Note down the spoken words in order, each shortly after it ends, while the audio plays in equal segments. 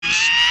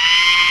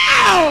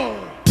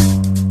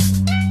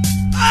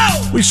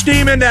We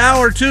steam into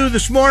hour 2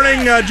 this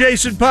morning.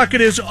 Jason Puckett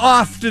is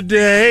off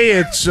today.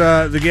 It's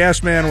the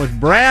Gas Man with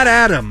Brad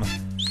Adam.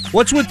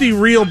 What's with the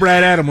real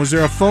Brad Adam? Was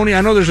there a phony? I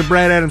know there's a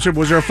Brad Adam.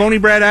 Was there a phony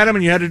Brad Adam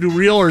and you had to do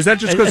real, or is that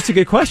just because? That's a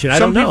good question. I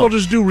don't know. Some people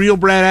just do real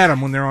Brad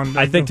Adam when they're on.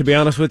 I think, to be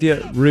honest with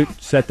you, Root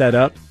set that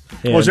up.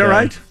 And, is that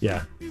right?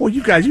 Yeah. Well,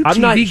 you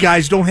TV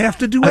guys don't have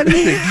to do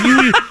anything.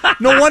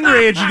 No wonder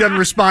Angie doesn't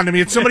respond to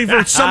me. It's somebody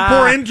from some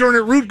poor intern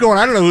at Root going,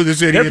 I don't know who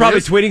this idiot is. They're probably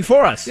tweeting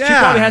for us. Yeah. She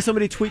probably has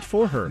somebody tweet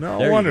for her.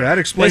 No wonder. That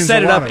explains a lot.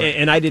 They set it up, of it.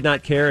 and I did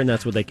not care, and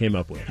that's what they came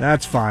up with.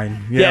 That's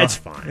fine. Yeah, it's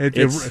fine.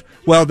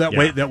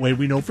 That way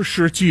we know for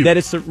sure it's you. That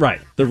it's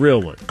the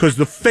real one. Because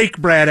the fake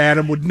Brad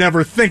Adam would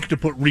never think to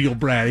put real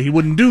Brad. He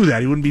wouldn't do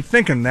that. He wouldn't be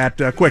thinking that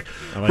quick.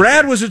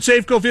 Brad was at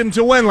Safeco Field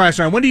until when last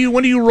night? When do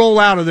you roll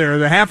out of there?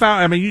 The half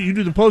hour? I mean, you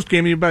do the post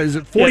game. Is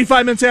it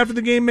 45 minutes after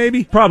the game,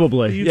 maybe?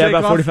 Probably. Yeah,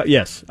 about 45.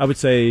 Yes, I would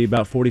say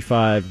about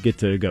 45. Get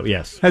to go.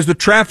 Yes. Has the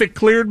traffic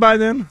cleared by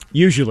then?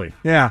 Usually.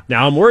 Yeah.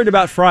 Now I'm worried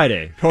about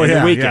Friday. Oh and yeah,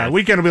 the weekend. yeah.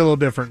 Weekend will be a little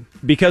different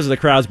because of the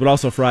crowds, but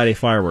also Friday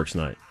fireworks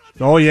night.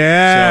 Oh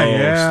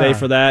yeah, so stay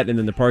for that, and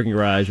then the parking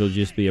garage will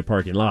just be a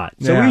parking lot.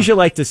 So Yeah. we usually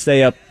like to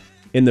stay up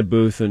in the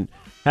booth and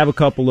have a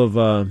couple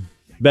of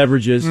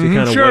beverages to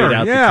kind of wait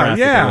out the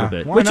traffic a little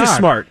bit, which is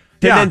smart.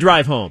 And then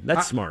drive home.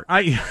 That's smart.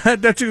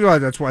 That's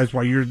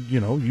why you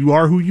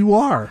are who you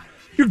are.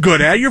 You're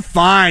good at it. You're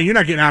fine. You're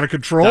not getting out of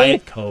control.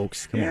 Diet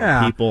Cokes. Come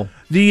on, people.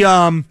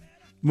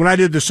 When I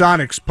did the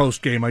Sonics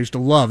post game, I used to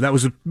love that.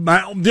 Was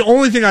the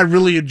only thing I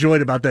really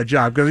enjoyed about that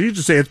job, because I used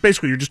to say it's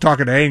basically you're just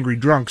talking to angry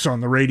drunks on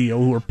the radio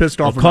who are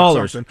pissed off about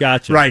callers. something.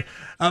 Gotcha. Right.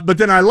 But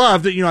then I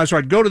loved that, so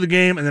I'd go to the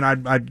game and then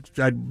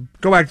I'd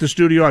go back to the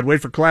studio. I'd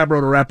wait for Calabro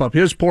to wrap up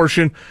his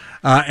portion,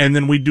 and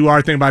then we'd do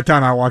our thing. By the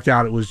time I walked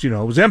out, it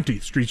was empty.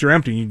 The streets are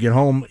empty. You get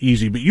home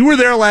easy. But you were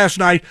there last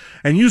night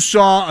and you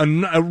saw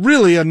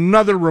really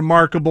another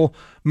remarkable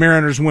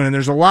Mariners win. And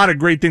there's a lot of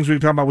great things we can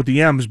talk about with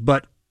the M's,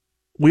 but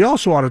we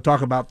also ought to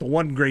talk about the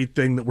one great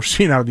thing that we're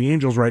seeing out of the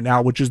Angels right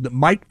now, which is that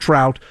Mike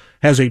Trout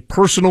has a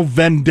personal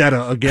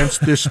vendetta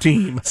against this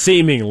team.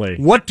 Seemingly.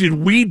 What did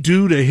we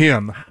do to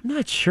him? I'm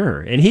not sure.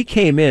 And he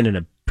came in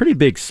a pretty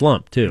big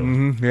slump, too.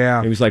 Mm-hmm,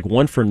 yeah. He was like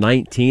 1 for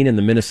 19 in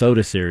the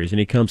Minnesota series, and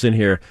he comes in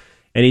here,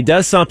 and he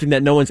does something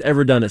that no one's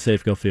ever done at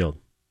Safeco Field.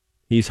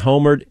 He's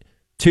homered.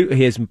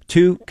 He has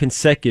 2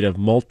 consecutive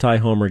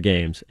multi-homer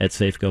games at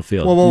Safeco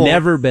Field. Whoa.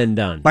 Never been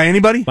done. By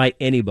anybody? By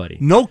anybody.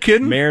 No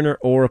kidding? Mariner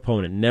or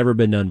opponent. Never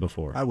been done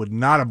before. I would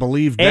not have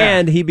believed that.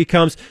 And he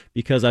becomes,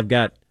 because I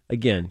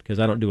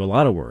don't do a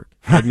lot of work,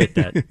 I admit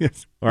that.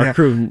 Yes. Our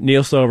crew,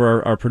 Neil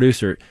Silver, our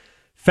producer,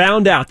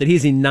 found out that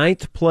he's the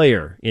 9th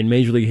player in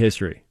Major League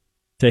history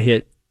to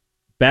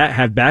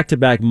have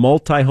back-to-back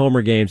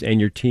multi-homer games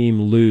and your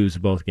team lose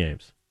both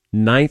games.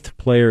 9th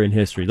player in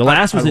history. The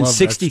last was in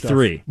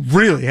 63.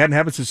 Really? It hadn't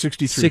happened since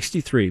 63?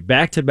 63.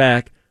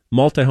 Back-to-back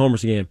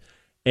multi-homers game,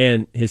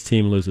 and his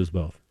team loses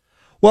both.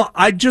 Well,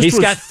 He's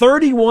got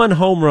 31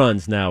 home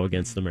runs now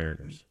against the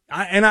Mariners.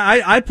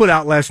 I put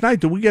out last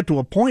night that we get to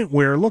a point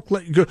where,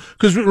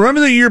 because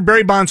remember the year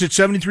Barry Bonds hit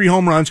 73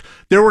 home runs,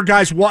 there were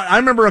guys, I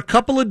remember a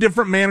couple of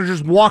different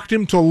managers walked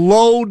him to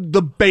load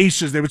the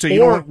bases. They would say,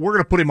 we're going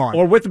to put him on.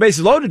 Or with the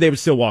bases loaded, they would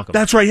still walk him.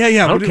 That's right,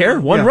 yeah. I don't care.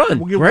 One run.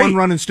 We'll give Great. 1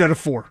 run instead of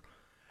 4.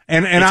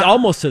 And it's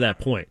almost to that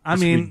point.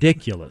 It's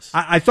ridiculous.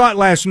 I thought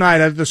last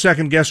night the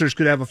second guessers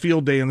could have a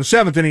field day in the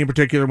 7th inning in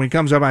particular. When he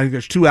comes up, I think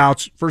there's 2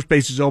 outs, first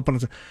base is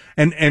open,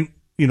 and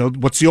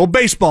what's the old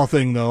baseball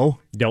thing though?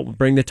 Don't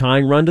bring the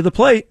tying run to the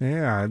plate.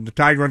 Yeah, the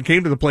tying run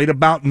came to the plate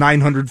about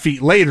 900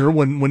 feet later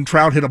when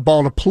Trout hit a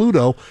ball to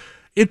Pluto.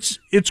 It's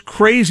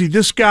crazy.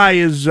 This guy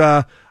is.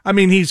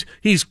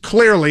 He's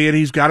clearly, and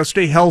he's got to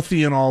stay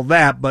healthy and all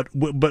that, but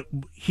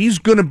he's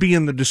going to be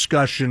in the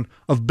discussion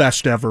of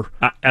best ever.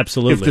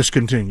 Absolutely, if this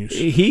continues.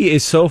 He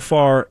is so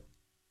far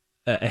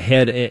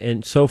ahead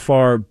and so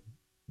far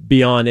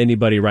beyond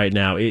anybody right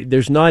now.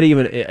 There's not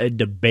even a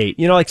debate.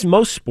 Like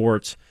most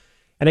sports,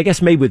 and I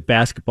guess maybe with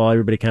basketball,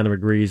 everybody kind of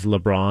agrees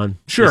LeBron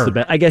is the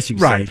best. I guess you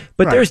can say.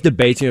 But there's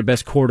debates.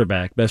 Best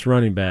quarterback, best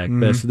running back,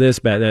 best this,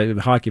 best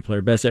hockey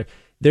player, best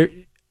there.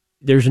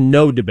 There's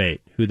no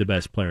debate who the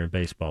best player in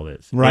baseball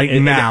is.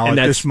 Now, at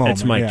this moment.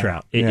 That's Mike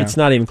Trout. It's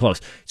not even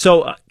close.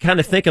 So kind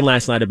of thinking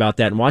last night about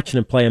that and watching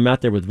him play. I'm out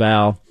there with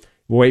Val.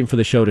 We're waiting for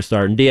the show to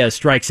start. And Diaz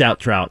strikes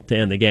out Trout to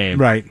end the game.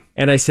 Right.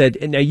 And I said,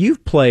 now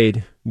you've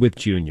played with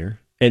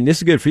Junior. And this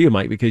is good for you,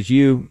 Mike, because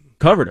you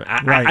covered him.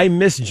 I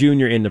missed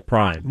Junior in the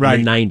prime, in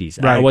the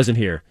 90s. I wasn't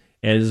here.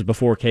 And this is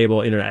before cable,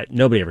 internet.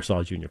 Nobody ever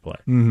saw Junior play.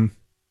 Mm-hmm.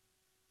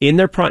 In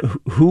their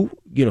prime,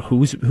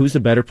 who's the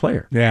better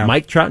player? Yeah.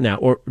 Mike Trout now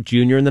or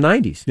Junior in the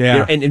 90s?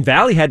 Yeah. And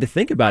Valley had to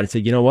think about it and say,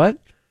 you know what?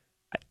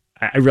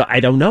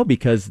 I don't know,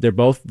 because they're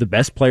both the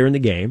best player in the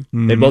game.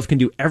 Mm-hmm. They both can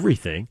do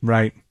everything.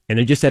 Right. And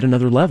they're just at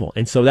another level.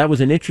 And so that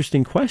was an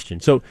interesting question.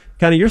 So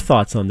kind of your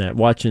thoughts on that,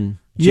 watching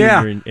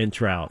Junior and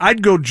Trout.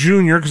 I'd go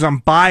Junior because I'm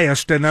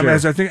biased, and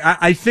Sure.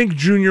 I think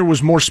Junior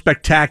was more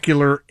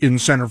spectacular in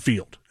center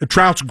field.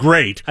 Trout's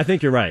great. I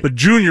think you're right. But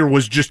Junior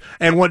was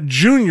and what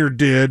Junior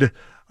did,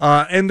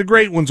 and the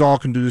great ones all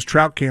can do this,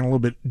 Trout can a little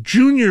bit,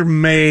 Junior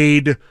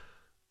made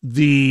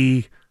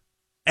the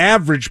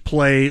average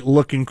play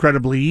look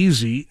incredibly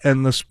easy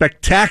and the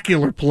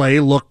spectacular play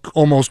look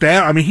almost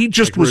I mean, he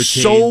just was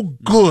so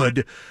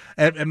good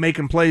at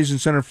making plays in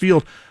center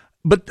field.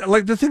 But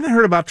like the thing I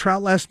heard about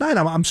Trout last night,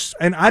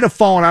 and I'd have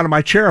fallen out of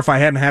my chair if I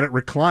hadn't had it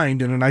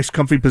reclined in a nice,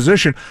 comfy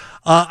position.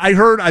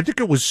 I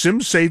think it was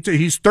Sims say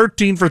he's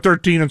 13 for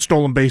 13 in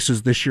stolen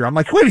bases this year. I'm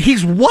like, wait,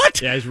 he's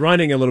what? Yeah, he's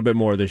running a little bit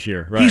more this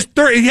year. Right?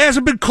 He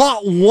hasn't been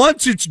caught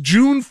once. It's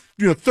June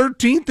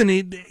 13th,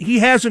 and he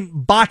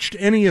hasn't botched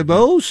any of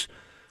those.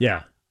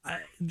 Yeah.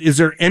 Is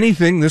there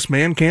anything this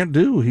man can't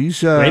do?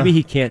 He's maybe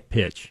he can't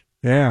pitch.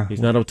 Yeah,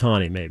 he's not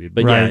Ohtani, maybe,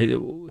 but right. Yeah.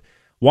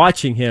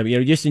 Watching him,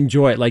 just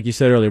enjoy it, like you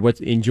said earlier.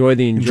 Enjoy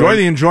the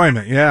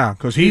enjoyment, yeah,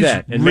 because he's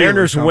that. And really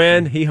Mariners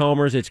win, he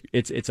homers.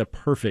 It's a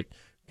perfect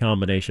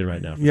combination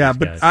right now. Yeah,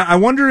 but I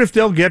wonder if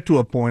they'll get to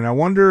a point. I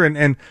wonder,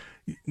 and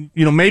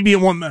maybe it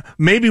won't.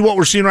 Maybe what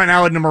we're seeing right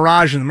now in the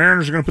mirage, and the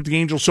Mariners are going to put the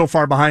Angels so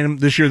far behind them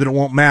this year that it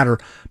won't matter.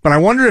 But I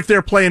wonder if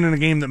they're playing in a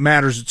game that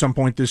matters at some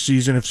point this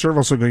season. If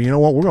Servos will go, you know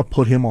what, we're going to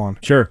put him on.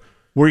 Sure.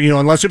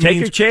 Unless it Take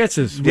means your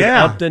chances with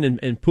Upton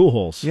and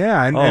Pujols.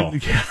 Yeah, and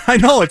I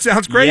know it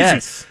sounds crazy.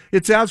 Yes.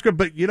 It sounds good,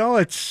 but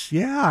it's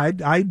I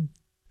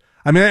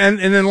mean, and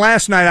then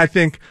last night I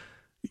think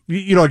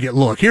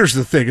look. Here's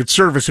the thing: it's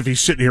Service if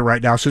he's sitting here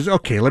right now says,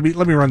 okay, let me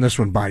run this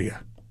one by you.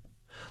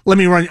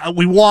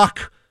 We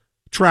walk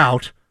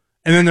Trout.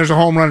 And then there's a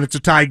home run. It's a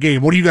tie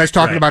game. What are you guys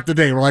talking about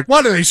today? We're like,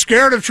 what? Are they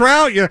scared of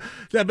Trout?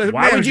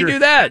 Why would you do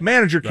that?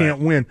 Manager can't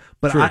win.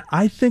 But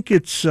I think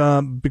it's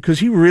because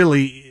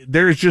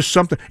there is just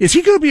something. Is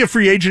he going to be a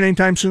free agent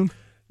anytime soon?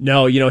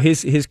 No,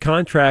 his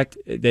contract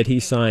that he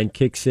signed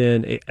kicks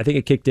in. I think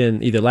it kicked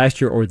in either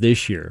last year or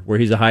this year, where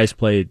he's the highest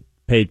paid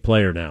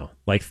player now,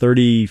 like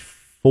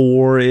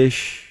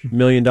 $34-ish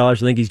million. I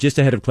think he's just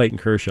ahead of Clayton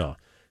Kershaw.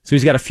 So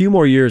he's got a few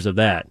more years of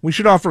that. We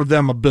should offer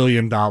them $1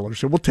 billion.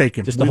 So we'll take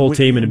him. Just the whole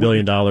team and $1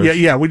 billion.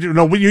 Yeah. We do.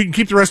 No, you can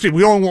keep the rest of it.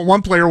 We only want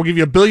one player. We'll give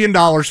you $1 billion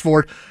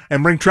for it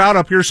and bring Trout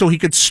up here so he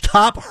could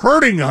stop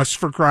hurting us,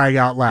 for crying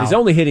out loud. He's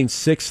only hitting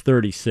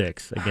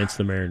 .636 against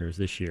the Mariners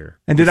this year.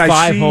 And did I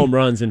see 5 home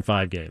runs in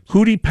 5 games?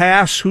 Who'd he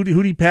pass? Who'd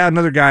he pass?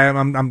 Another guy.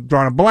 I'm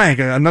drawing a blank.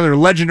 Another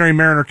legendary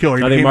Mariner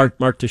killer. I think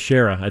Mark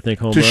Teixeira. I think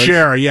home runs.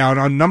 Teixeira, yeah, on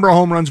a number of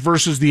home runs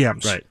versus the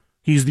M's. Right.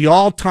 He's the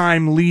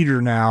all-time leader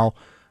now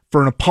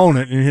for an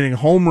opponent in hitting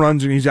home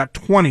runs, and he's got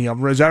 20 of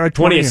them. Is that right?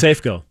 20 at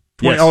Safeco.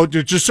 20, yes. Oh,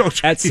 just so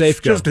at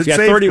Safeco. He's got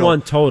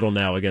 31 total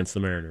now against the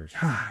Mariners.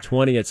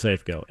 20 at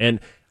Safeco, and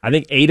I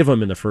think 8 of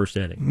them in the first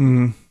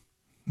inning.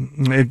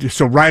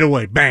 So right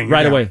away, bang.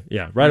 Right away,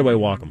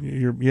 walk them. I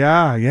don't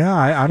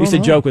used to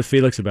know. joke with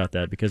Felix about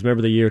that because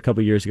remember a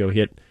couple of years ago, he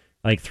hit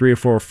like 3 or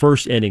 4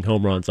 first inning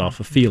home runs off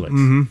of Felix.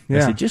 Mm-hmm, I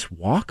said, just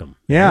walk him.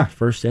 Yeah,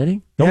 first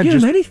inning. Don't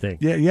give him anything.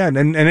 Yeah,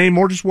 and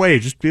anymore, just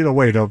wait. Just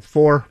wait.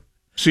 4.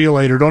 See you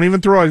later. Don't even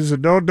throw it. He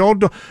said,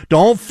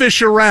 don't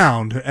fish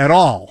around at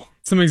all.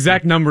 Some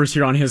exact numbers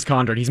here on his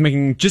contract. He's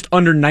making just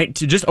over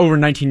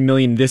 $19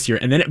 million this year,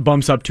 and then it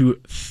bumps up to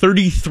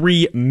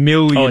 $33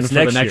 million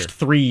for the next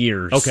 3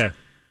 years. Okay,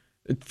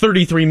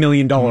 $33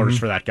 million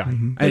for that guy.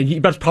 Mm-hmm.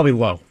 And that's probably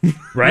low,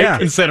 right? Yeah.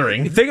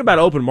 Considering. Think about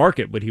open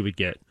market, what he would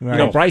get.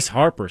 Right. Bryce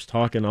Harper's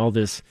talking all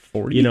this.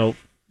 40?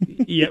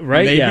 Yeah,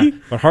 right. Maybe? Yeah,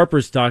 but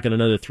Harper's talking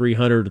another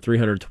 $300 to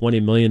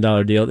 $320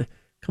 million deal.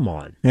 Come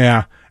on.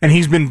 Yeah, and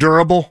he's been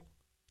durable.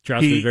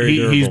 Trout's been very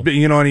durable. He's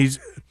been, and he's.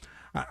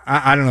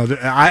 I don't know.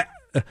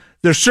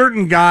 There's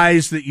certain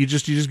guys that you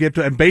just get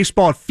to. In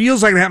baseball, it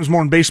feels like it happens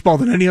more in baseball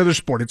than any other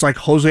sport. It's like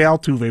Jose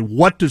Altuve.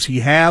 What does he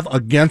have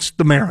against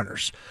the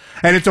Mariners?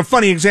 And it's a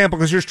funny example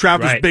because here's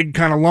Trout, this big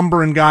kind of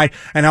lumbering guy,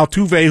 and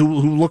Altuve,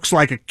 who looks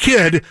like a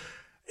kid.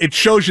 It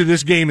shows you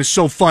this game is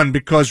so fun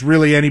because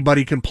really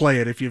anybody can play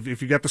it. If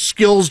you got the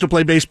skills to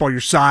play baseball,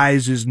 your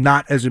size is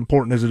not as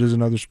important as it is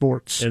in other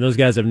sports. And those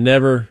guys have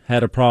never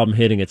had a problem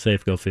hitting at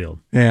Safeco Field.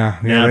 Yeah,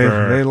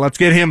 never. Let's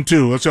get him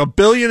too. Let's $1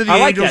 billion to the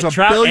Angels,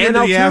 $1 billion to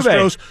the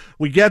Astros.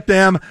 We get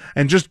them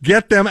and just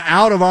get them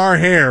out of our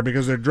hair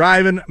because they're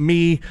driving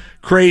me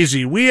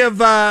crazy. We have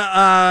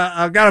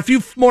got a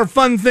few more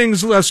fun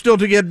things still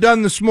to get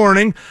done this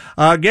morning.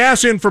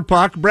 Gas in for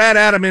Puck, Brad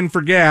Adam in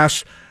for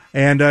Gas.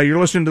 And you're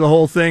listening to the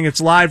whole thing.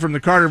 It's live from the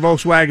Carter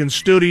Volkswagen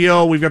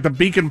studio. We've got the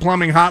Beacon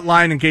Plumbing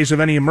hotline in case of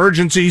any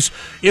emergencies.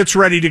 It's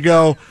ready to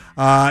go.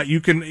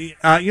 You can,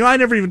 I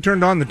never even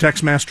turned on the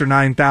Textmaster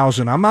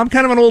 9000. I'm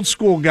kind of an old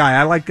school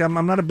guy.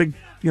 I'm not a big,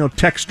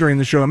 text during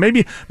the show.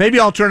 Maybe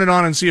I'll turn it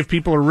on and see if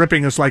people are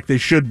ripping us like they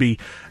should be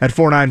at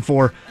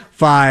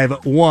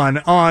 49451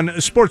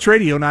 on Sports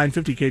Radio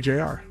 950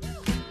 KJR.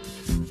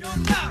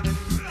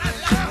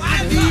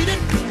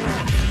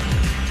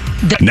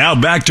 Now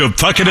back to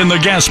Puckett and the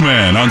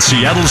Gasman on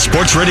Seattle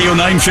Sports Radio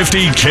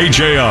 950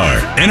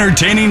 KJR.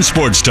 Entertaining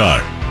sports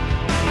talk.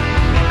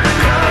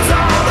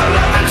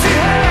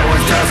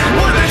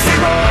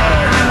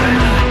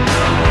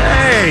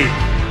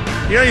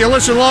 Hey, you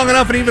listen long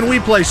enough and even we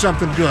play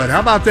something good. How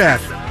about that?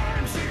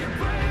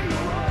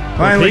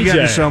 Finally PJ.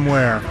 getting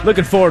somewhere.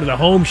 Looking forward to the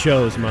home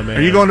shows, my man.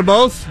 Are you going to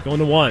both? Going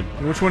to one.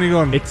 Which one are you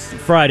going? It's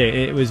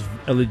Friday. It was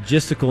a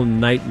logistical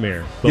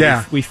nightmare.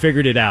 But we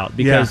figured it out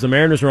because the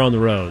Mariners are on the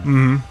road.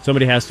 Mm-hmm.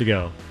 Somebody has to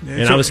go.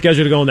 And I was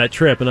scheduled to go on that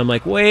trip, and I'm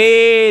like,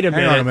 wait a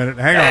minute. Hang on a minute.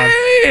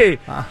 Hang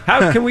on.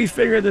 How can we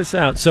figure this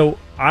out? So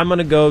I'm going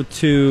to go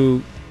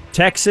to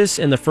Texas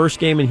in the first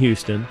game in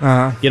Houston,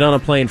 get on a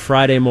plane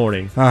Friday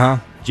morning.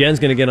 Jen's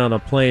going to get on a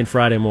plane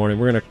Friday morning.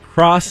 We're going to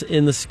cross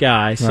in the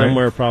sky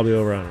somewhere probably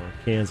over, I don't know,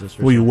 Kansas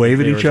or Will you wave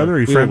at each other? Are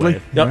you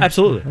friendly? No,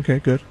 absolutely. Okay,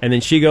 good. And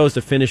then she goes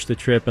to finish the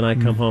trip, and I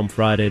come home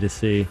Friday to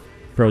see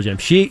Pro Jam.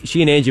 She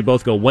and Angie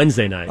both go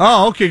Wednesday night.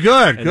 Oh, okay,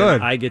 good, and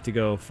good. I get to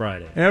go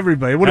Friday.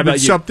 Everybody. It would have been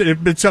something.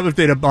 It'd been something if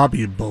they'd have. I'll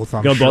be both.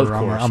 I'm go sure. Both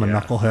course, I'm a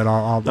knucklehead.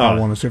 I'll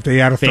want to see if they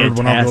add a third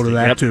one. I'll go to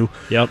that too.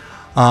 Yep.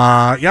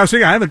 I was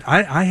thinking.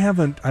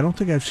 I don't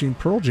think I've seen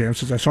Pearl Jam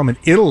since I saw them in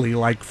Italy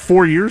like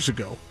 4 years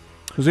ago.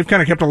 Because they've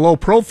kind of kept a low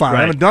profile.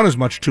 I haven't done as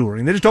much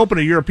touring. They just opened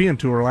a European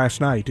tour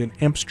last night in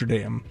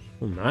Amsterdam.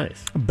 Oh,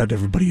 nice. I bet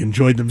everybody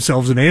enjoyed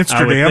themselves in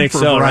Amsterdam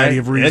for a variety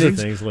of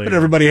reasons. But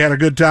everybody had a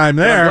good time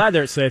there. Well, I'm glad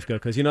they're at Safeco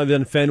because, they've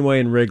done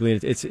Fenway and Wrigley.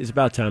 It's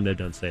about time they've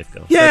done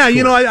Safeco. Yeah,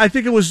 cool. I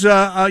think it was,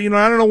 I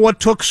don't know what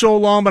took so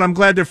long, but I'm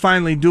glad they're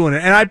finally doing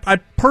it. And I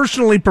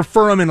personally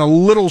prefer them in a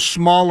little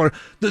smaller.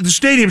 The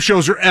stadium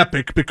shows are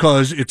epic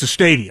because it's a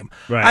stadium.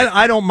 Right.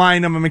 I don't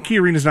mind them. I mean, Key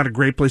Arena's not a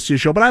great place to see a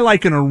show, but I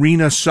like an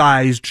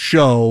arena-sized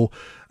show.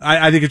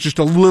 I think it's just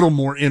a little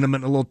more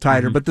intimate, a little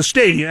tighter. But the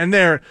stadium,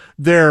 and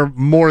they're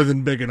more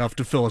than big enough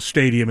to fill a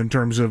stadium in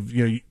terms of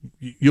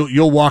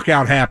you'll walk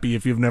out happy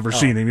if you've never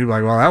seen him. You're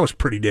like, well, that was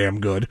pretty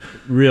damn good,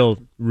 real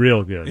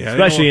good,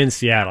 especially in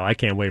Seattle. I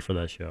can't wait for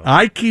that show.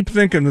 I keep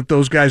thinking that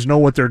those guys know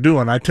what they're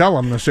doing. I tell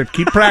them, I said,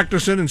 keep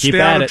practicing and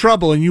stay out of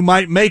trouble, and you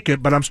might make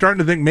it. But I'm starting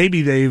to think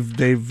maybe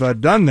they've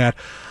done that.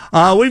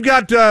 We've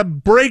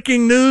got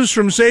breaking news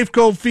from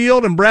Safeco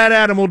Field, and Brad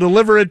Adam will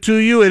deliver it to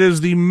you. It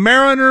is the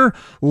Mariner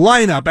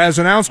lineup, as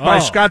announced by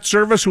Scott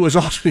Service, who is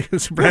also.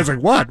 Brad's like,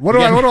 what? What do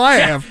I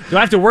have? Do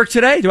I have to work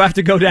today? Do I have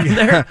to go down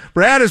there?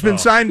 Brad has been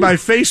signed by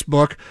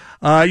Facebook.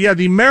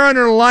 The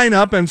Mariner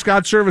lineup, and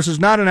Scott Service has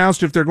not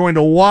announced if they're going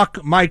to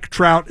walk Mike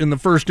Trout in the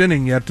first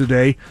inning yet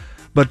today.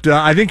 But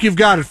I think you've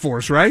got it for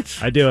us, right?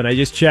 I do, and I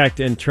just checked,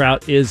 and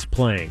Trout is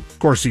playing. Of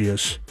course he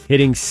is.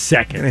 Hitting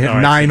second. Hit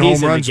 9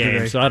 home runs in the game,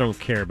 today. so I don't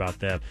care about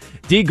that.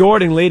 D.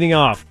 Gordon leading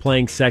off,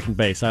 playing second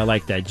base. I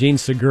like that. Gene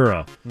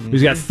Segura,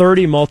 who's got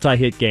 30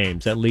 multi-hit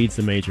games, that leads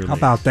the major leagues. How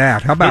about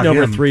that? How about him?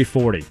 Over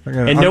 340,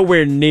 and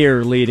nowhere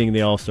near leading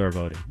the All-Star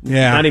voting.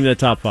 Yeah, not even the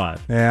top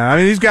 5. Yeah, I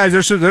mean these guys.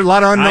 There's a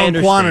lot of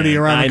unknown quantity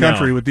around the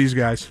country with these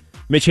guys.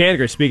 Mitch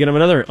Haniger, speaking of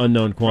another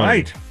unknown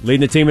quantity,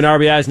 leading the team in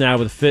RBIs now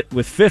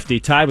with 50,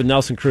 tied with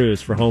Nelson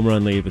Cruz for home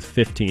run lead with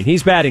 15.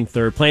 He's batting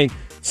third, playing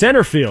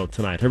center field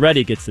tonight.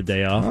 Heredia gets the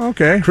day off.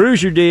 Okay.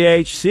 Cruz your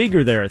DH,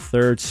 Seager there at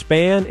third,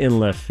 Span in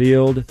left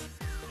field.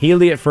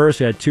 Healy at first,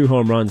 who had 2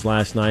 home runs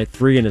last night,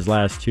 3 in his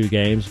last 2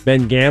 games.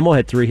 Ben Gamble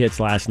had 3 hits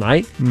last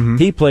night.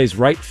 He plays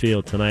right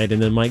field tonight,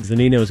 and then Mike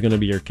Zunino is going to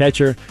be your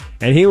catcher,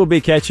 and he will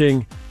be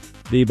catching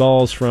the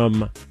balls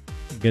from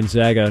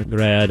Gonzaga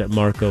grad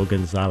Marco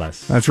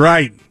Gonzalez. That's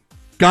right.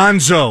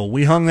 Gonzo.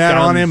 We hung that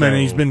on him, and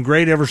he's been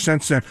great ever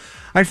since then.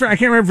 I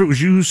can't remember if it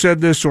was you who said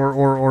this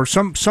or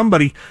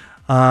somebody.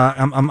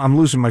 I'm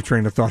losing my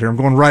train of thought here. I'm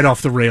going right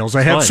off the rails.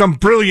 I had some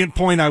brilliant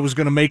point I was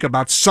going to make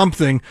about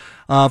something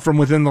from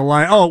within the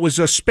line. Oh, it was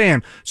a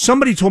Span.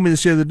 Somebody told me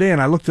this the other day, and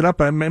I looked it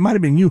up. It might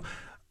have been you.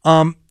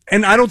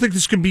 And I don't think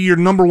this can be your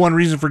number one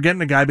reason for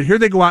getting a guy, but here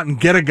they go out and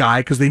get a guy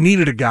because they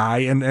needed a guy,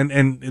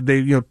 and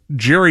they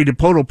Jerry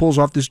DiPoto pulls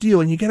off this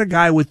deal, and you get a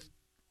guy with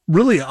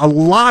really a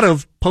lot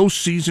of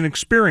postseason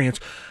experience.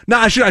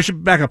 Now I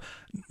should back up.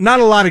 Not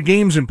a lot of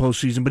games in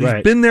postseason, but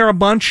he's been there a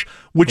bunch,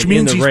 which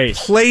means he's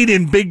played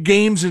in big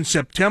games in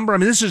September. I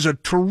mean, this is a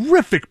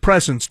terrific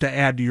presence to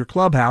add to your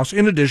clubhouse.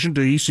 In addition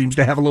to, he seems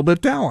to have a little bit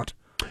of talent.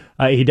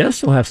 He does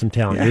still have some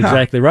talent. Yeah. You're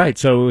exactly right.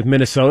 So with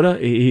Minnesota,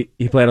 he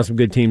played on some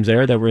good teams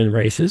there that were in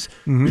races.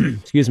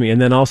 Excuse me,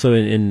 and then also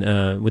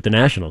in with the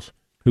Nationals,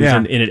 who's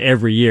in it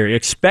every year,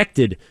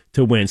 expected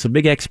to win. So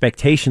big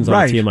expectations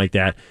on a team like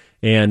that,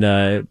 and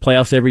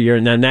playoffs every year.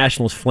 Now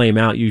Nationals flame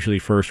out usually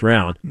first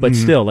round, but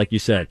still, like you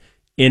said,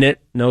 in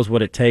it, knows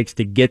what it takes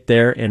to get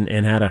there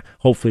and how to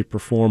hopefully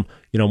perform.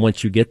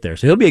 Once you get there,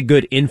 so he'll be a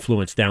good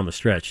influence down the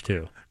stretch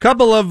too.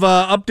 Couple of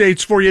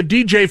updates for you.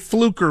 DJ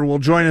Fluker will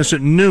join us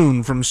at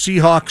noon from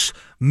Seahawks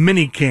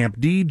minicamp.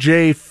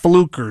 DJ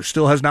Fluker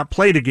still has not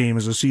played a game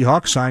as a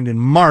Seahawk, signed in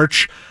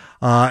March,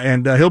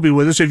 and he'll be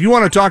with us. If you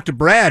want to talk to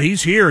Brad,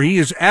 he's here. He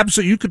is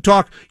absolutely.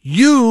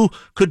 You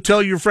could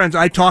tell your friends.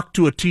 I talked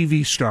to a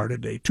TV star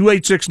today.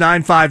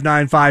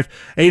 286-9595,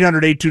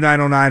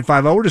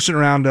 800-829-0950. We're just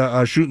sitting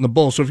around shooting the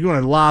bull. So if you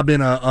want to lob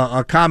in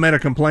a comment, a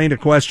complaint, a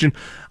question,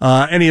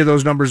 any of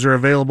those numbers are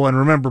available. And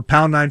remember,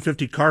 pound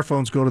 950 car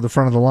phones go to the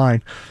front of the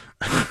line.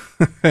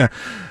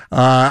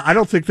 I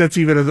don't think that's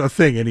even a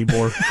thing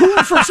anymore.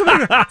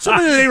 Somebody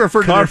they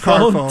referred to their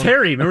car phone.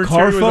 Terry, remember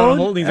car Terry phone? was on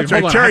holding. That's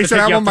right. Terry said,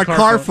 "I'm on my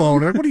car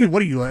phone." Like,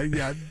 what are you, an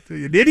idiot?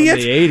 In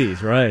the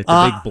 80s, right?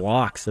 The big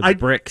blocks, the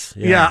bricks.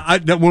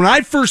 When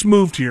I first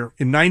moved here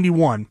in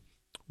 '91,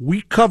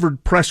 we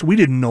covered press. We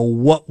didn't know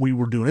what we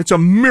were doing. It's a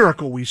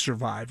miracle we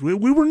survived. We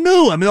were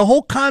new. I mean, the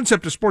whole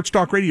concept of sports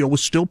talk radio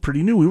was still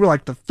pretty new. We were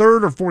like the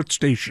third or fourth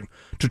station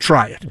to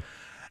try it.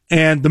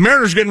 And the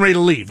Mariners are getting ready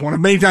to leave. One of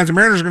many times the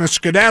Mariners are going to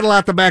skedaddle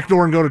out the back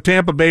door and go to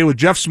Tampa Bay with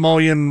Jeff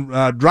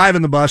Smulyan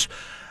driving the bus.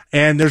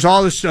 And there's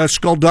all this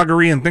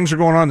skullduggery and things are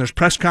going on. There's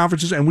press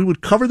conferences, and we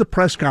would cover the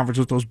press conference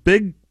with those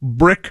big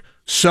brick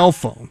cell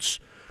phones.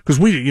 Because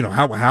we,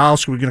 how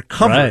else are we going to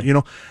cover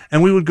it,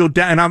 And we would go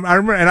down, and I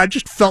remember, and I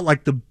just felt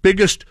like the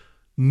biggest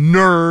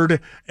nerd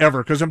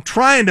ever, because I'm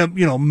trying to,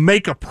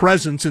 make a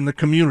presence in the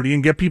community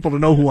and get people to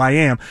know who I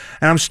am.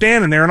 And I'm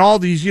standing there, and all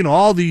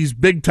these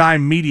big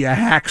time media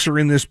hacks are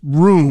in this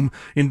room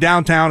in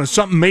downtown, and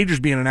something major's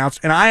being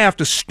announced, and I have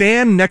to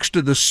stand next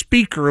to the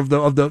speaker with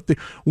the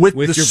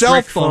your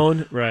cell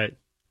phone, right?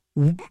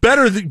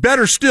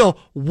 Better still,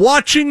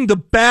 watching the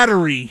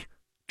battery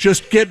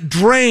just get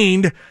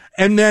drained.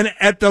 And then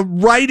at the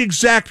right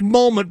exact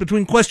moment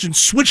between questions,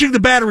 switching the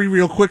battery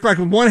real quick, like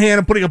with one hand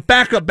and putting a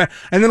backup back,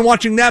 and then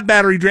watching that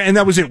battery drain, and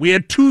that was it. We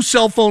had 2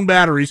 cell phone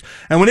batteries,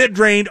 and when it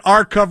drained,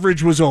 our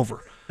coverage was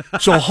over.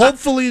 So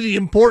hopefully the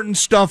important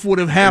stuff would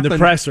have happened the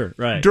presser,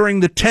 right, during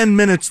the 10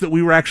 minutes that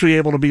we were actually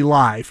able to be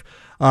live.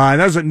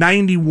 And that was at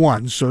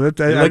 91. So look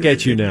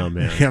at you now,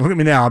 man. Yeah, look at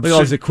me now. Look at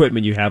all this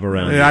equipment you have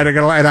around. And I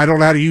don't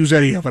know how to use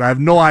any of it. I have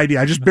no idea.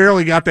 I just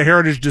barely got the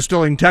Heritage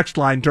Distilling text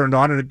line turned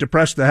on, and it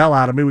depressed the hell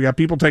out of me. We got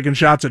people taking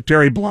shots at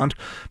Terry Blunt,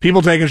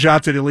 people taking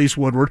shots at Elise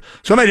Woodward,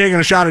 somebody taking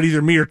a shot at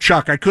either me or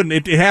Chuck. I couldn't.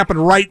 It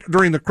happened right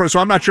during the.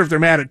 So I'm not sure if they're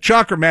mad at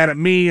Chuck or mad at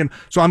me, and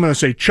so I'm going to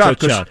say Chuck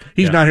because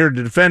he's not here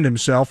to defend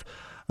himself.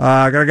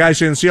 I got a guy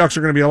saying the Seahawks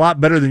are going to be a lot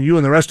better than you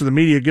and the rest of the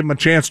media. Give them a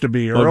chance to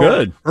be.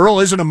 Good.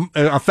 Earl isn't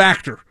a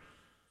factor.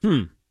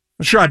 I'm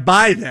sure I'd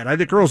buy that. I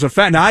think Earl's a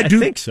factor. Now, I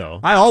think so.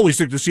 I always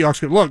think the Seahawks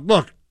could.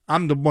 Look,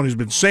 I'm the one who's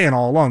been saying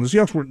all along. The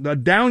Seahawks were a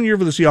down year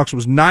for the Seahawks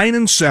was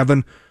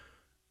 9-7,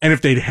 and if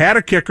they'd had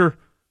a kicker,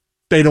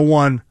 they'd have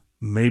won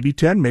maybe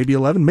 10, maybe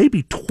 11,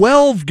 maybe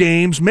 12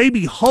 games,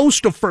 maybe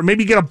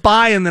maybe get a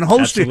bye and then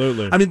host it.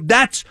 Absolutely. I mean,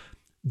 that's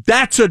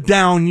a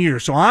down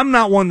year. So I'm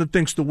not one that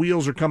thinks the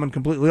wheels are coming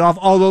completely off,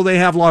 although they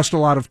have lost a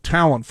lot of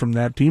talent from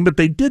that team, but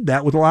they did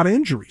that with a lot of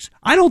injuries.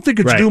 I don't think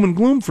it's doom and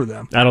gloom for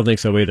them. I don't think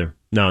so either.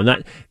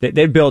 No,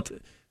 they've built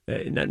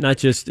not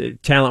just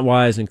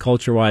talent-wise and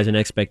culture-wise and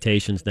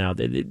expectations now.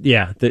 They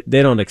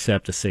don't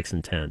accept a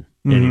 6-10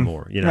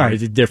 anymore.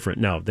 It's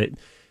different. No, they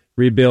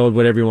rebuild,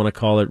 whatever you want to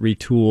call it,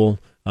 retool.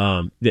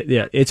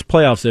 It's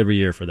playoffs every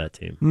year for that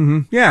team. Mm-hmm.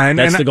 Yeah, and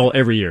that's the goal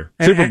every year.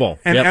 Super Bowl.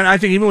 And I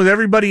think even with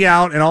everybody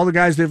out and all the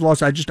guys they've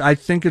lost, I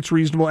think it's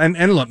reasonable.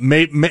 And look,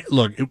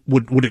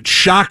 would it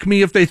shock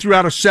me if they threw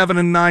out a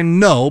 7-9?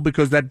 No,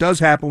 because that does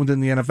happen within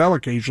the NFL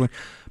occasionally.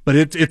 But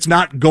it's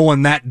not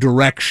going that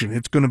direction.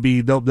 It's going to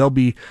be they'll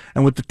be,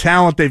 and with the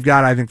talent they've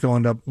got, I think they'll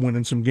end up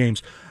winning some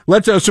games.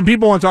 Let's some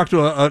people want to talk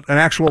to an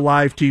actual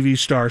live TV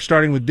star,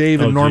 starting with Dave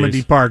in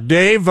Normandy Park.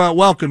 Dave,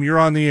 welcome. You're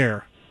on the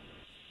air.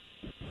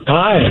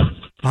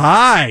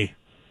 Hi.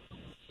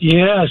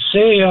 Yeah,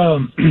 say, I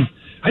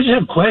just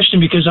have a question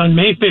because on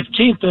May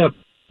 15th,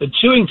 the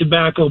chewing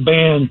tobacco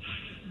ban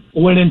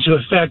went into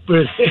effect,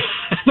 but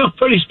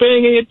nobody's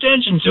paying any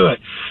attention to it.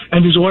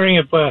 I'm just wondering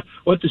if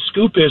what the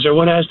scoop is or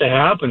what has to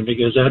happen,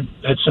 because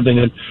that's something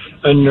that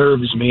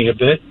unnerves me a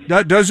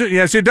bit. Does it?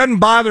 Yes, it doesn't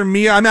bother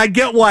me. I mean, I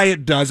get why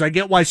it does. I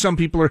get why some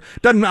people are.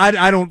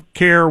 I don't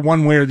care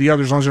one way or the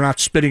other as long as they're not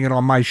spitting it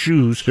on my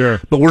shoes. Sure.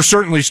 But we're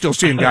certainly still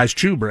seeing guys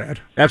chew, Brad.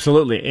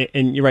 Absolutely,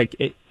 and you're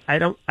right. I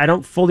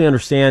don't fully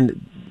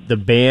understand the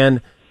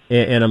ban,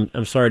 and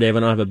I'm sorry, Dave. I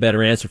don't have a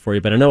better answer for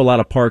you, but I know a lot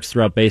of parks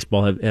throughout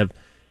baseball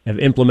have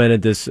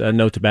implemented this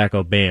no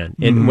tobacco ban,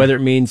 and whether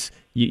it means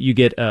you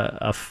get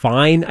a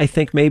fine, I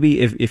think maybe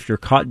if you're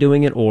caught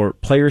doing it, or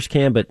players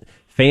can, but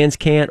fans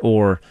can't,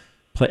 or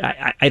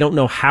I don't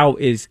know how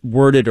is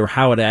worded or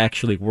how it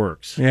actually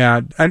works.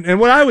 Yeah, and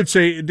what I would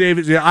say, Dave,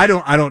 is I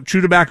don't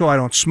chew tobacco. I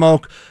don't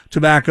smoke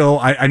tobacco.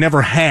 I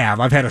never have.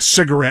 I've had a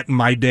cigarette in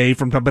my day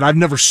but I've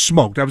never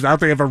smoked. I don't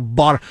think I've ever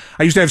bought.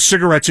 I used to have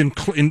cigarettes in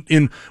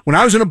when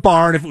I was in a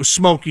bar, and if it was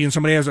smoky and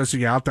somebody else, I said,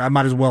 yeah, I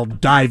might as well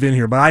dive in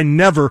here. But I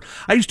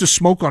used to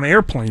smoke on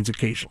airplanes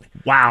occasionally.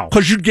 Wow.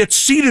 Because you'd get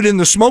seated in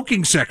the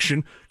smoking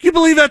section. Can you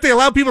believe that they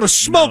allow people to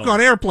smoke on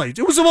airplanes?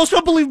 It was the most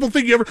unbelievable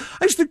thing you ever.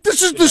 I just think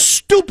this is the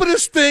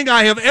stupidest thing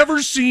I have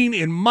ever seen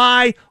in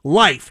my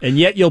life. And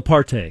yet you'll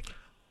partake.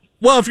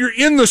 Well, if you're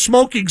in the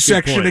smoking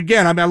section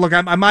again, I mean, look,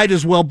 I might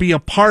as well be a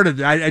part of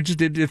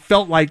it. It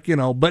felt like,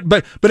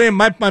 but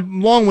my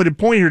long-winded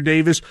point here,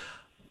 Dave, is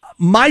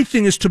my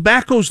thing is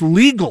tobacco's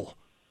legal.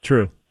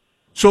 True.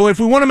 So if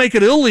we want to make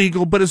it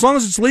illegal, but as long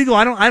as it's legal,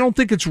 I don't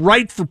think it's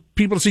right for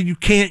people to say you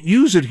can't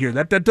use it here.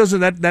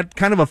 That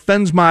kind of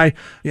offends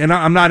and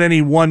I'm not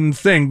any one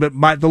thing,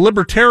 but the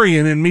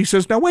libertarian in me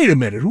says, now wait a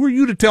minute, who are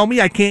you to tell me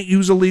I can't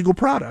use a legal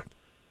product?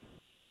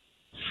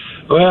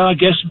 Well, I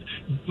guess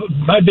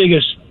my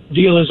biggest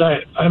deal is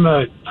I'm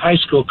a high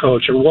school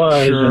coach, or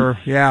was. Sure,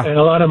 and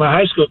a lot of my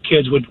high school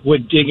kids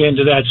would dig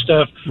into that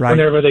stuff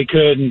whenever they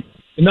could, and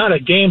not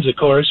at games, of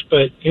course,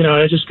 but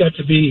it just got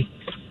to be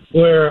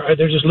where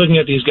they're just looking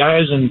at these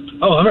guys and,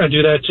 I'm going to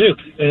do that too,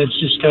 and it's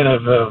just kind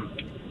of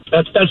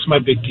that's my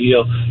big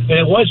deal, and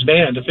it was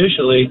banned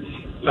officially,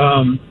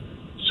 but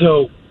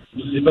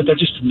they're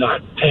just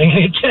not paying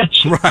any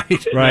attention.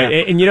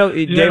 Right. And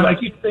Dave, I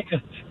keep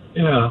thinking,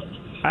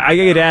 I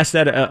get asked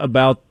that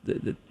about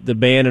the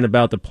band and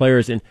about the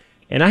players, and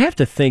I have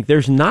to think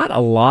there's not a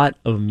lot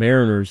of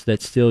Mariners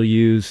that still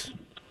use,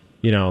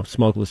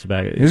 smokeless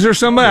tobacco. Is there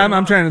somebody?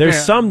 I'm trying to.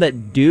 There's some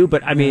that do,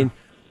 but I mean,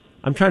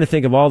 I'm trying to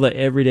think of all the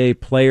everyday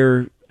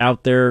player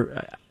out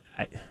there.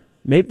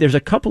 Maybe there's a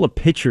couple of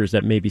pitchers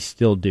that maybe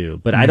still do,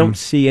 but I don't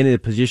see any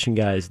of the position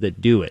guys that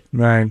do it.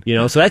 Right.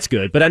 So that's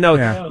good. But I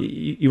know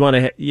you want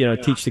to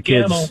teach the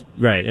kids. Gamble.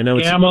 Right. I know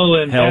it's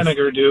Gamble and health.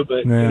 Vinegar do,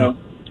 but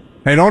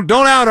Hey, don't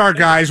out our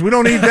guys. We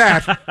don't need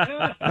that.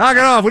 Knock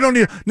it off. We don't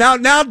need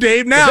now,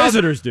 Dave. Now the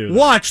visitors do.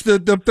 Watch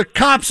the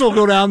cops will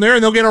go down there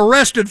and they'll get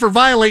arrested for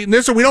violating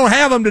this, and we don't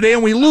have them today,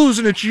 and we lose,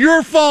 and it's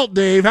your fault,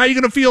 Dave. How are you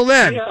going to feel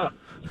then? Yeah.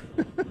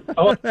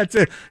 That's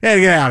it.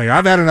 Hey, get out of here.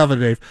 I've had enough of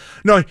Dave.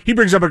 No, he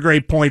brings up a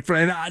great point.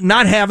 And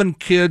not having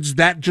kids,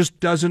 that just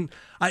doesn't.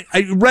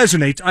 It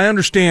resonates. I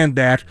understand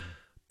that,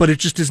 but it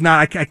just is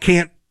not. I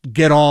can't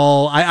get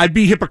all. I'd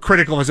be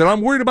hypocritical if I said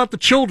I'm worried about the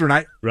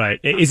children. Right.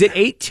 Is it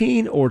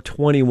 18 or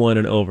 21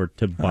 and over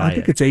to buy? I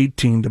think it's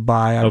 18 to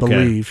buy. I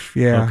believe.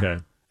 Yeah. Okay.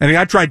 And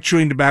I tried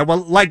chewing tobacco. Well,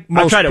 like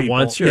most I tried people, it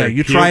once. Yeah,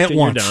 you try it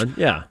once. You're done.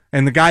 Yeah.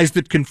 And the guys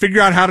that can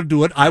figure out how to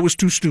do it, I was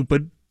too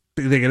stupid.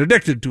 They get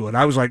addicted to it.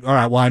 I was like, all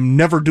right, well, I'm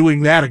never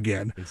doing that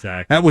again.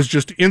 Exactly. That was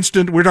just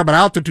instant. We were talking about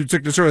altitude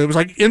sickness earlier. It was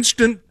like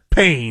instant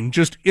pain,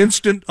 just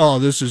instant. Oh,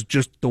 this is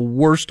just the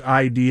worst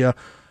idea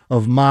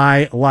of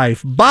my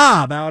life.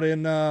 Bob out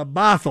in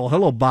Bothell.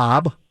 Hello,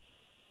 Bob.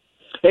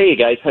 Hey,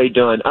 guys. How you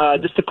doing?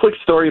 Just a quick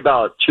story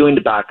about chewing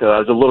tobacco. I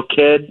was a little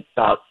kid,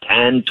 about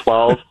 10,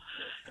 12,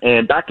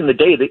 and back in the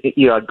day,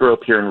 I grew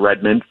up here in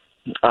Redmond.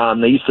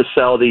 They used to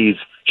sell these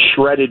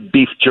shredded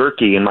beef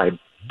jerky, and my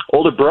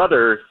older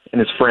brother and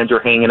his friends were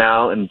hanging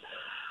out, and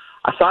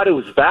I thought it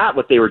was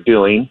what they were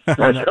doing.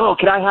 And I said,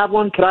 could I have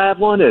one? Could I have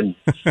one? And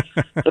I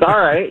said,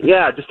 all right,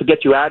 yeah, just to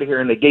get you out of here.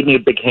 And they gave me a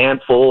big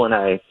handful, and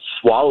I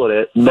swallowed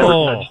it. Never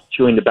touched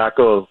chewing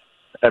tobacco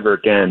ever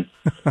again.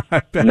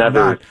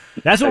 Never.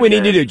 That's what we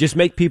need to do. Just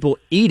make people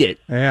eat it.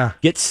 Yeah.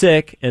 Get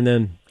sick, and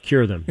then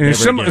cure them. And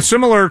a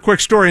similar quick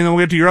story, and then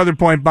we'll get to your other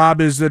point,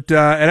 Bob, is that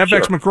at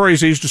FX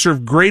McCrory's, they used to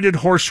serve grated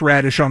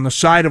horseradish on the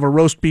side of a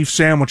roast beef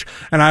sandwich,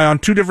 and I, on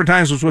two different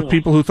times, was with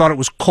people who thought it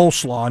was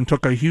coleslaw and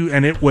took a huge,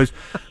 and it was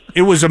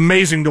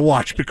amazing to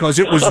watch because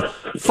it was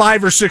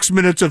 5 or 6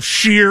 minutes of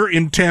sheer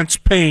intense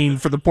pain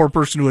for the poor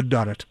person who had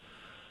done it.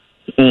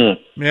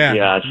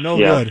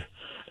 Good.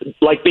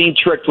 Like being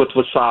tricked with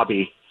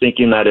wasabi,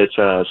 thinking that it's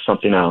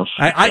something else.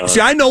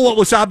 I know what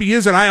wasabi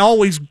is, and I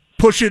always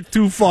push it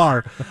too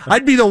far.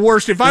 I'd be the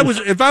worst if I was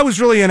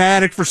really an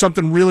addict for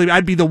something really.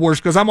 I'd be the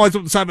worst because I'm always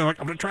with the side. I'm like,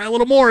 I'm going to try a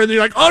little more, and then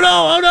you're like, oh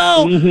no,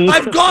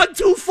 I've gone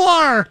too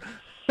far.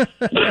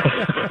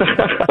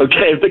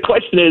 Okay, the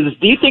question is,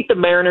 do you think the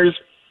Mariners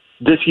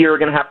this year are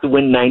going to have to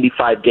win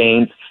 95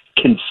 games,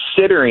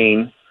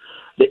 considering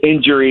the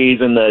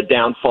injuries and the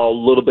downfall, a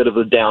little bit of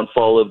the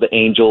downfall of the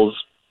Angels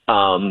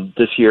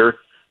this year?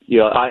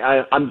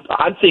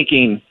 I'm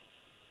thinking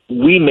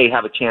we may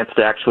have a chance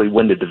to actually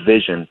win the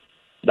division.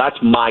 That's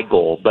my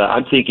goal. But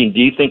I'm thinking, do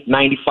you think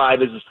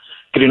 95 is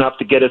good enough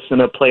to get us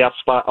in a playoff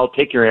spot? I'll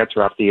take your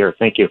answer off the air.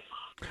 Thank you.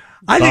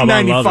 I think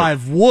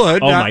 95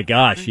 would. Oh, my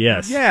gosh,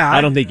 yes. Yeah.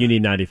 I don't think you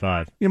need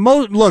 95.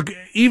 Look,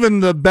 even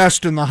the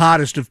best and the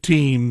hottest of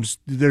teams,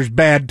 there's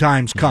bad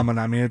times coming.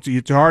 I mean,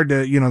 it's hard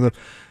to,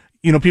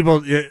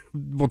 people,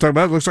 we'll talk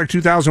about it looks like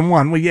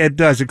 2001. Well, yeah, it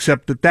does,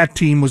 except that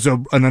team was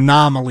an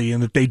anomaly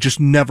and that they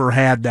just never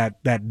had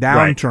that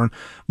downturn. Right.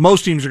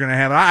 Most teams are going to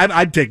have it.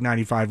 I'd take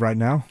 95 right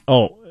now.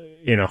 Oh,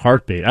 in a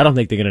heartbeat. I don't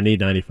think they're going to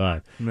need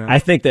 95. No. I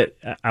think that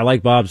I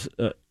like Bob's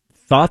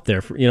thought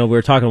there. We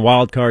were talking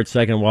wild card,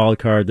 second wild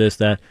card, this,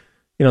 that.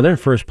 They're in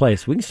first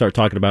place. We can start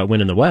talking about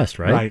winning the West,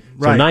 right?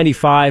 Right. So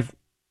 95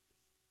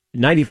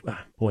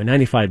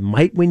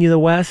 might win you the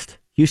West.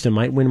 Houston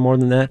might win more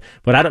than that.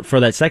 But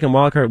for that second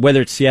wild card,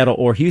 whether it's Seattle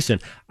or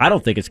Houston, I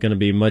don't think it's going to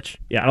be much.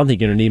 Yeah, I don't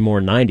think you're going to need more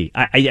than 90.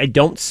 I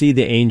don't see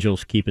the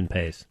Angels keeping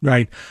pace.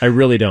 Right. I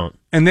really don't.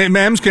 And the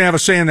M's can have a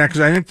say in that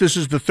because I think this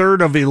is the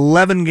third of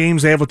 11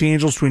 games they have with the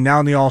Angels between now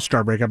and the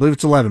All-Star break. I believe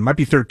it's 11. Might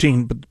be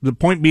 13. But the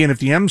point being, if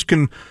the M's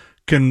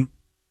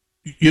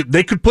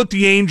they could put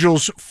the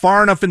Angels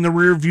far enough in the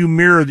rearview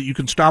mirror that you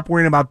can stop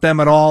worrying about them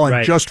at all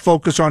and just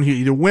focus on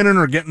either winning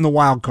or getting the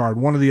wild card,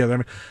 one or the other. I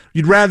mean,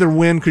 you'd rather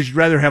win because you'd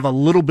rather have a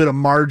little bit of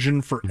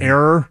margin for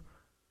error.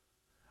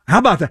 How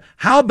about that?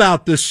 How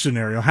about this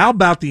scenario? How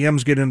about the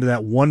M's get into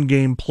that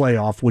one-game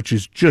playoff, which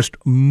is just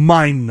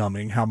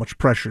mind-numbing how much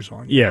pressure's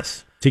on you?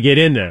 Yes, to get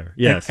in there,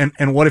 yes.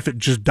 And what if it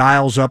just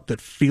dials up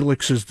that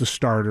Felix is the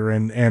starter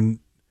and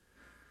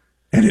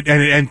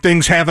and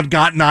things haven't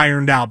gotten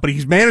ironed out. But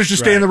he's managed to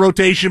stay in the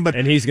rotation. But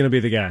he's going to be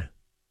the guy.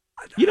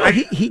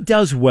 He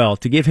does well.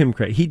 To give him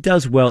credit, he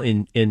does well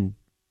in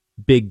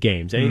big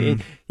games.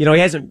 And he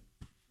hasn't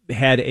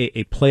had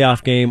a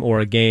playoff game or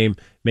a game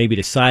maybe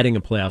deciding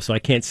a playoff, so I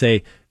can't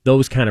say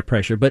those kind of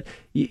pressure. But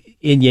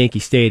in Yankee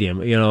Stadium,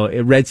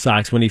 Red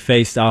Sox, when he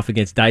faced off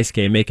against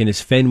Daisuke making his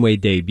Fenway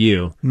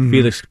debut,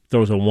 Felix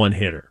throws a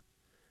one-hitter.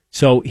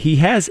 So he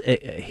has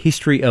a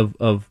history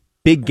of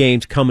big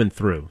games coming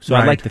through. So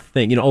I'd like to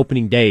think,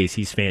 opening days,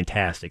 he's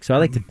fantastic. So I'd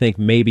like to think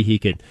maybe he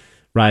could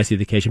rise to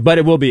the occasion. But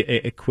it will be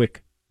a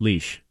quick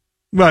leash.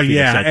 Well,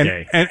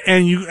 yeah,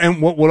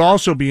 and what would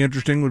also be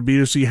interesting would be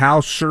to see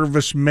how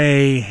Service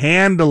may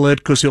handle it,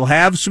 because he'll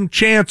have some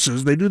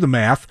chances. They do the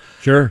math.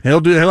 Sure,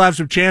 he'll have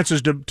some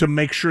chances to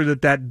make sure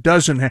that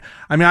doesn't.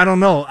 I don't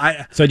know.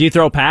 So do you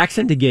throw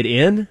Paxton to get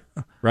in?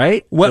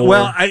 Right.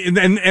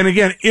 And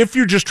again, if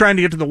you're just trying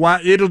to get to the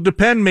Wild, it'll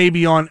depend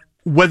maybe on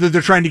whether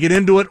they're trying to get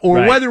into it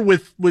or whether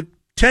with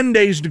 10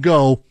 days to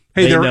go.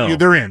 Hey,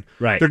 they're in.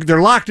 Right.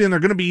 They're locked in. They're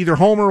going to be either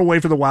home or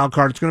away for the wild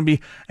card. It's going to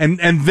be, and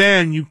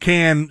then you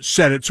can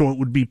set it so it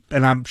would be,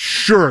 and I'm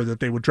sure that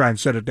they would try and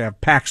set it to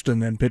have Paxton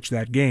then pitch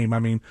that game. I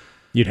mean,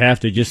 you'd have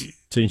to just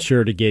to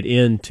ensure to get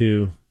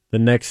into the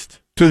next.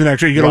 To the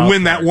next year, you got to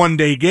win that 1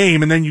 day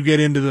game, and then you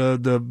get into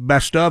the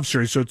best of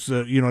series. So it's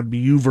it'd be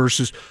you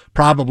versus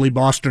probably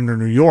Boston or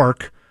New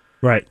York.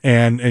 Right.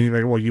 And you're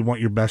like, well, you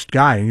want your best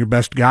guy, and your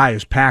best guy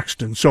is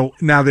Paxton. So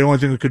now the only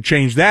thing that could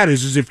change that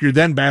is if you're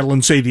then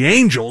battling, say, the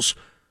Angels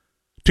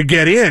to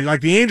get in.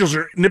 Like the Angels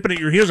are nipping at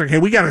your heels, like, hey,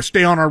 we got to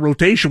stay on our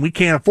rotation. We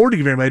can't afford to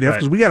give anybody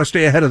because we got to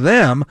stay ahead of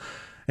them.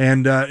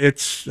 And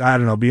it's, I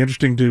don't know, be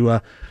interesting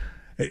to.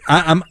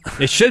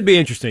 It should be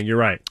interesting. You're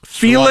right.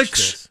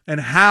 Felix and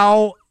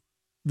how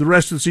the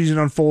rest of the season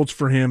unfolds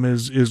for him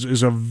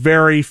is a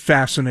very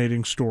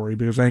fascinating story,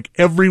 because I think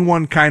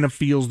everyone kind of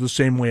feels the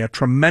same way. A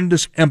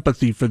tremendous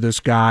empathy for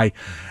this guy,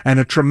 and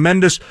a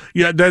tremendous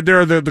there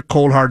are the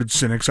cold-hearted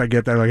cynics. I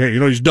get that, like, hey,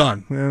 he's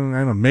done. Well, I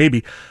don't know,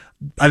 maybe.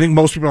 I think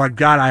most people are like,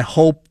 God, I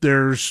hope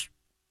there's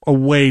a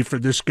way for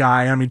this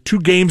guy. I mean, 2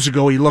 games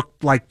ago he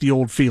looked like the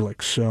old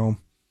Felix. So,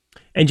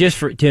 and just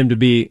for Tim to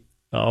be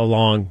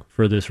along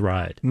for this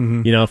ride,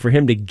 for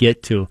him to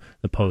get to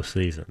the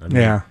postseason. I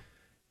mean,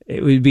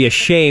 it would be a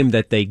shame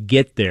that they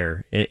get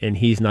there and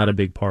he's not a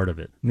big part of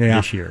it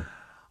this year.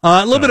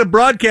 A little bit of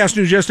broadcast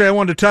news yesterday I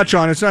wanted to touch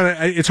on.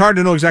 It's hard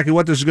to know exactly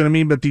what this is going to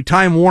mean, but the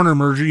Time Warner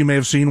merger, you may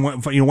have seen,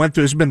 went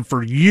through. It's been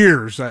for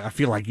years. I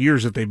feel like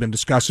years that they've been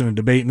discussing and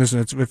debating this,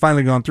 and it's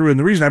finally gone through. And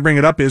the reason I bring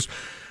it up is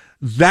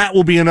that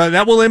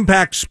will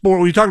impact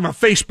sport. We talk about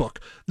Facebook.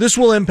 This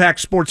will impact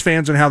sports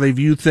fans and how they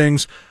view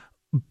things.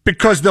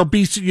 Because they'll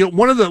be,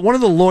 one of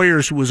the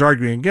lawyers who was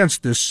arguing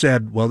against this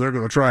said, well, they're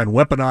going to try and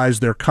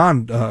weaponize their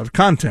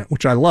content,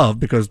 which I love,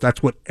 because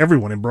that's what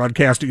everyone in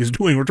broadcasting is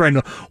doing. We're trying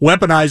to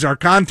weaponize our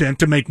content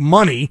to make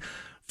money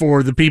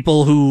for the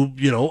people who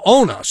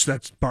own us.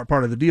 That's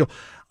part of the deal.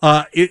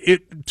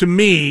 To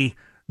me,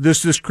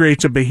 this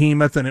creates a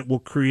behemoth, and it will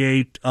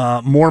create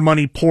more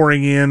money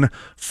pouring in.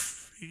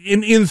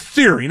 In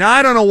theory, now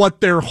I don't know what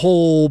their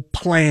whole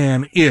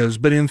plan is,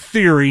 but in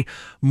theory,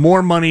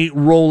 more money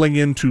rolling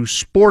into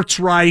sports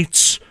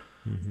rights,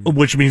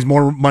 which means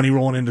more money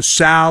rolling into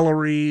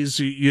salaries.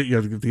 The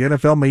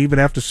NFL may even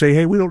have to say,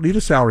 hey, we don't need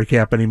a salary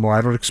cap anymore. I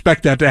don't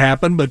expect that to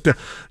happen, but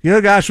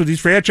gosh, with these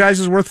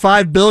franchises worth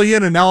 $5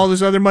 billion and now all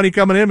this other money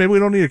coming in, maybe we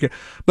don't need a cap.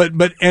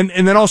 But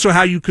then also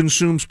how you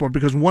consume sport,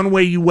 because one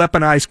way you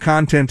weaponize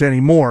content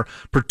anymore,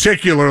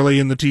 particularly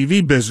in the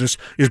TV business,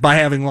 is by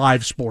having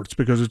live sports,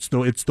 because it's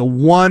the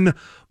one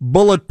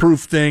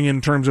bulletproof thing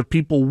in terms of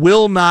people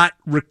will not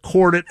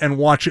record it and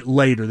watch it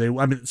later.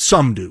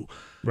 Some do.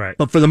 Right.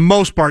 But for the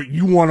most part,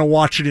 you want to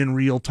watch it in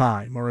real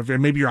time, or if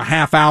maybe you're a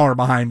half hour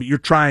behind, but you're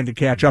trying to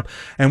catch up.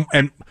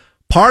 And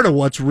part of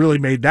what's really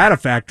made that a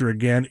factor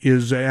again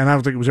is, and I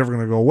don't think it was ever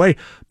going to go away,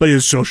 but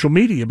is social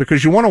media,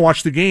 because you want to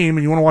watch the game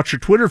and you want to watch your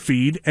Twitter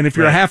feed. And if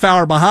you're a half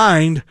hour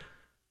behind,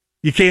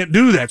 you can't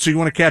do that. So you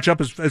want to catch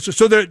up.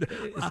 So it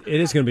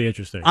is going to be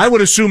interesting. I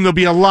would assume there'll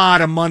be a lot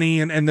of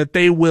money and that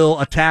they will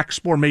attack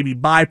sport, maybe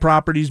buy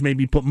properties,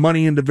 maybe put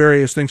money into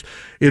various things.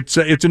 It's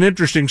an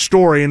interesting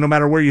story, and no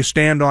matter where you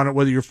stand on it,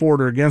 whether you're for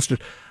it or against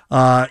it,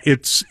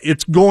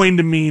 it's going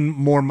to mean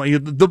more money.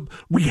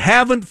 We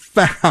haven't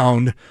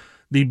found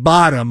the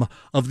bottom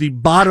of the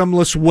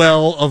bottomless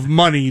well of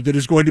money that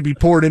is going to be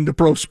poured into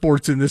pro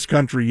sports in this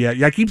country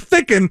yet. I keep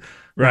thinking,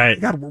 right?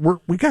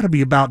 We got to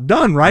be about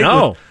done, right?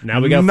 No,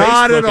 now we got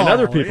Facebook and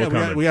other people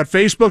coming. We got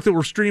Facebook that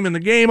we're streaming the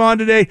game on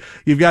today.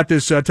 You've got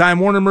this Time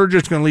Warner merger.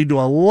 It's going to lead to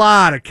a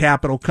lot of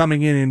capital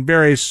coming in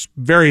various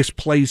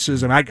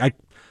places, and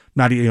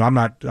I'm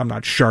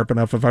not sharp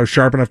enough. If I was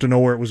sharp enough to know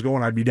where it was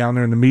going, I'd be down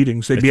there in the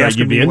meetings. They'd be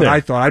asking me what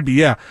I thought. I'd be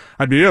yeah.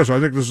 So I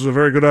think this is a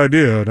very good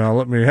idea. Now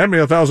hand me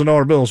a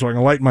 $1,000 bill so I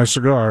can light my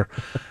cigar.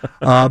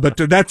 But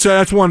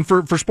that's one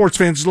for sports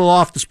fans. It's a little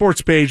off the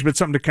sports page, but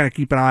something to kind of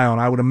keep an eye on.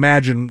 I would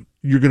imagine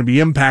you're going to be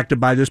impacted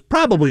by this,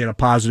 probably in a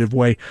positive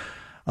way.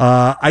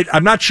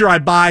 I'm not sure I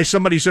buy.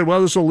 Somebody said,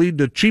 well, this will lead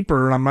to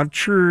cheaper, and I'm not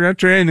sure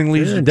anything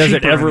leads to cheaper. Does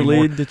it ever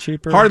anymore. lead to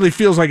cheaper? Hardly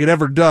feels like it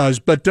ever does,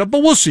 but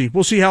we'll see.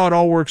 We'll see how it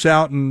all works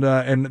out, and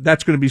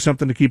that's going to be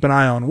something to keep an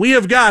eye on. We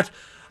have got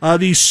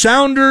the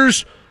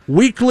Sounders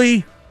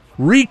Weekly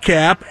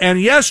Recap,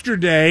 and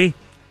yesterday,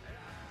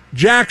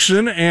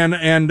 Jackson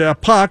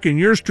and Puck and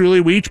yours truly,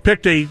 we each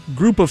picked a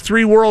group of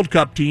 3 World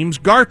Cup teams.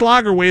 Garth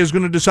Lagerwey is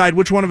going to decide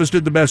which one of us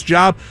did the best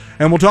job,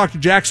 and we'll talk to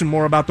Jackson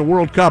more about the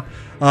World Cup,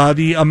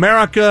 the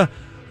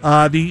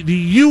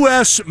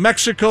U.S.,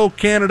 Mexico,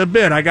 Canada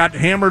bid. I got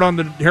hammered on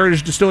the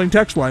Heritage Distilling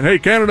text line. Hey,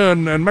 Canada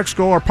and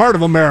Mexico are part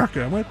of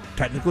America. Well,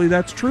 technically,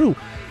 that's true.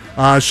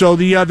 So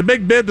the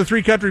big bid, the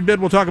 3-country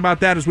bid, we'll talk about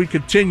that as we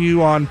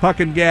continue on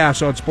Puck and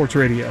Gas on Sports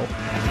Radio.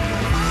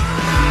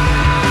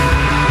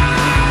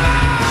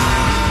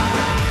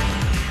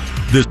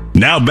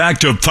 Now back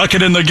to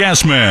Puckett and the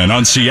Gasman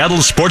on Seattle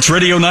Sports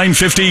Radio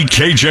 950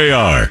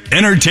 KJR.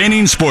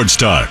 Entertaining sports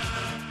talk.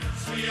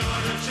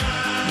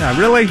 Yeah,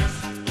 really?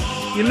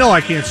 You know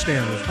I can't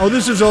stand this. Oh,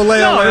 this is Ole.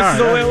 No, this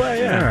is Ole,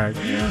 yeah. All right.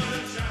 Yeah.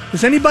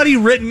 Has anybody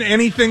written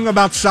anything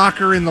about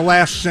soccer in the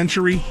last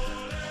century?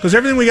 Because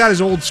everything we got is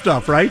old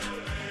stuff, right?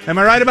 Am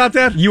I right about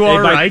that? You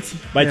are right.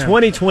 By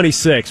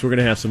 2026, we're going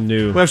to have some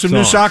new We'll have some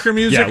songs. new soccer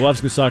music? Yeah, we'll have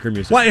some new soccer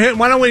music. Why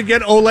don't we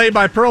get Ole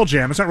by Pearl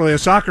Jam? It's not really a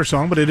soccer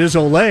song, but it is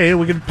Ole.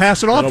 We can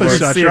pass it off as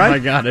such, see right?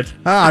 If I got it.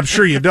 I'm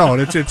sure you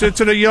don't.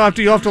 You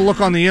have to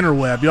look on the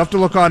interweb. You have to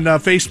look on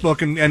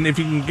Facebook, and if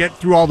you can get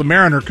through all the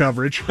Mariner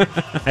coverage.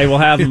 Hey, we'll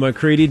have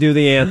McCready do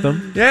the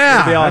anthem. Yeah,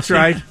 That'll be awesome.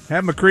 that's right.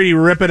 Have McCready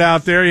rip it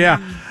out there. Yeah.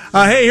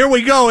 Hey, here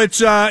we go. It's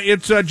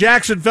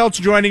Jackson Feltz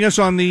joining us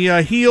on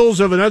the heels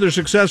of another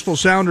successful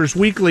Sounders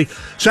Weekly.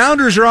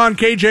 Sounders are on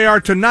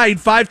KJR tonight,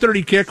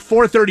 5:30 kick,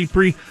 4:30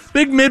 pre.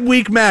 Big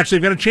midweek match.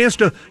 They've got a chance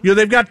to.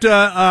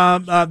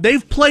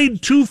 They've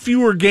played 2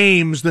 fewer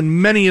games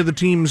than many of the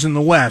teams in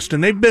the West,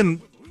 and they've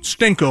been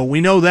stinko. We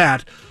know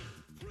that.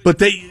 But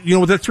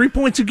with that 3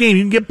 points a game,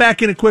 you can get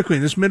back in it quickly.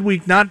 And this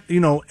midweek,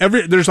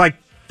 there's like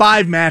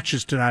 5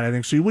 matches tonight, I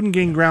think, so you wouldn't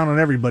gain ground on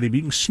everybody, but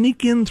you can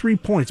sneak in 3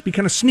 points. Be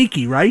kind of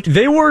sneaky, right?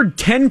 They were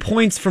 10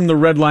 points from the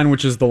red line,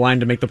 which is the line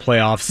to make the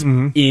playoffs,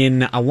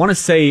 in, I want to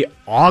say,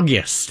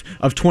 August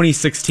of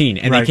 2016,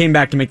 and they came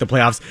back to make the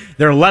playoffs.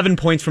 They're 11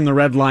 points from the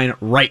red line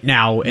right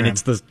now, and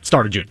it's the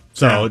start of June.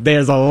 So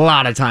there's a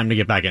lot of time to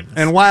get back in.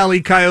 And Wile E.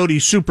 Coyote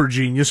Super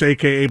Genius,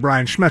 a.k.a.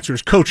 Brian Schmetzer,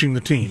 is coaching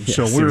the team. Yes,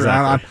 so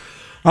exactly.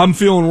 I'm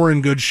feeling we're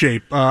in good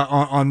shape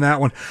on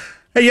that one.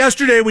 Hey,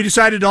 yesterday we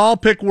decided to all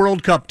pick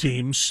World Cup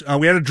teams.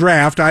 We had a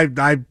draft. I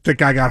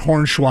think I got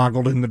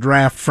hornswoggled in the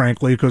draft,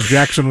 frankly, because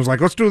Jackson was like,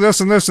 let's do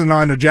this and this, and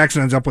I know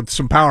Jackson ends up with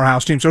some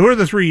powerhouse teams. So who are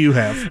the 3 you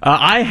have?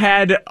 I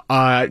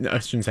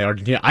shouldn't say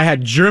Argentina. I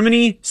had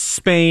Germany,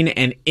 Spain,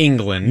 and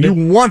England. You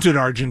wanted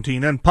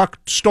Argentina, and Puck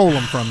stole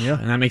them from you.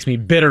 And that makes me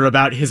bitter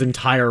about his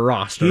entire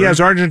roster. He has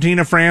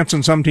Argentina, France,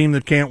 and some team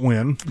that can't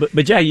win. But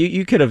Jack,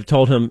 you could have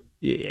told him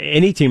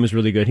any team was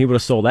really good. He would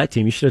have sold that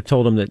team. You should have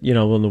told him that, one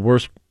of the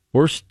worst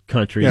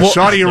countries. Yeah,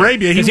 Saudi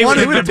Arabia. He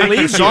wanted to take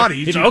the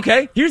Saudis.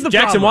 Okay, here's the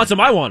Jackson problem. wants them.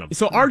 I want them.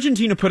 So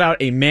Argentina put out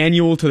a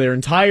manual to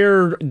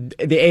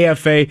the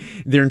AFA,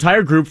 their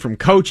entire group, from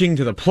coaching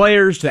to the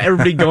players to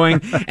everybody going,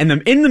 and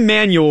in the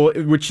manual,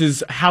 which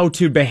is how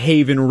to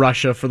behave in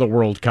Russia for the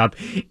World Cup,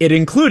 it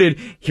included,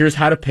 here's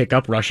how to pick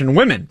up Russian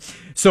women.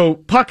 So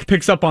Puck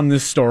picks up on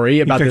this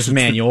story about this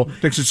manual.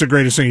 Thinks it's the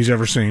greatest thing he's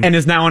ever seen. And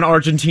is now an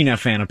Argentina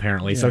fan,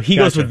 apparently. So he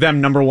goes with them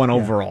number 1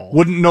 overall.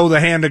 Wouldn't know the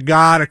hand of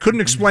God. I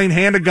couldn't explain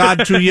hand of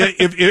God to you.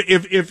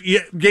 If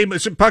you gave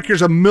us, Puck,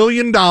 here's $1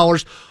 million.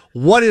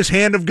 What is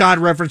hand of God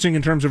referencing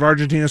in terms of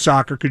Argentina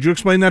soccer? Could you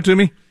explain that to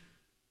me?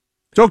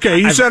 It's okay.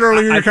 You said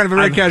earlier you're kind of a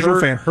very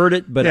casual fan. Heard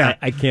it, but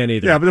I can't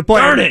either. Yeah, but the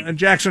point, and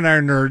Jackson and I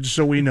are nerds,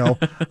 so we know.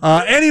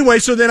 Anyway,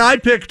 so then I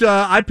picked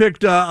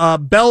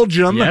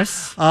Belgium.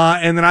 Yes.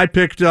 And then I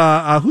picked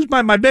who's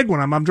my big one?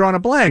 I'm drawing a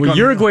blank. Well,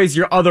 Uruguay's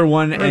your other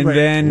one, and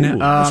then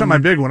that's not my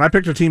big one. I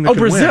picked a team that could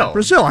Brazil. win.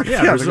 Brazil.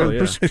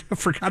 I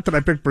forgot that I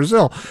picked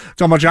Brazil. That's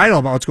how much I know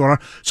about what's going on.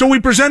 So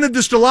we presented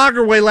this to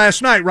Lagerwey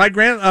last night, right?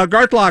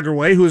 Garth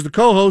Lagerwey, who is the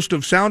co-host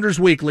of Sounders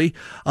Weekly,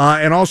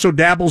 and also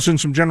dabbles in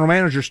some general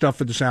manager stuff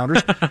for the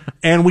Sounders.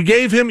 And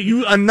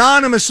you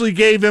anonymously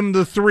gave him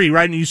the 3,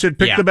 right? And you said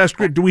pick the best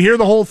grid. Do we hear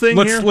the whole thing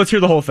here? Let's hear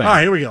the whole thing. All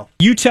right, here we go.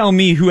 You tell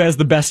me who has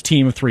the best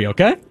team of 3,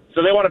 okay?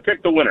 So they want to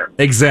pick the winner.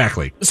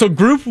 Exactly. So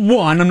Group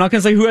 1, I'm not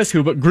going to say who has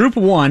who, but Group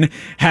 1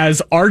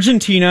 has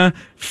Argentina,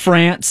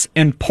 France,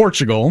 and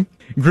Portugal.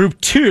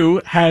 Group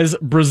 2 has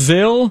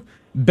Brazil,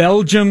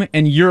 Belgium,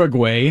 and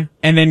Uruguay.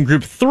 And then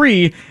Group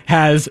 3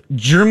 has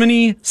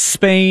Germany,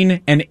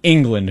 Spain, and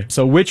England.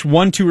 So which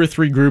 1, 2, or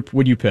 3 group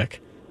would you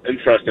pick?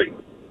 Interesting.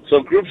 So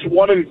groups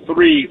 1 and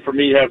 3 for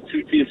me have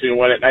 2 teams who can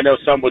win it. I know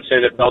some would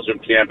say that Belgium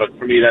can, but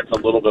for me that's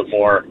a little bit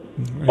more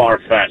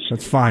far-fetched.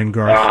 That's fine,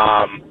 Garth.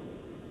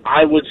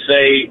 I would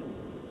say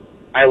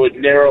I would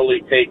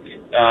narrowly take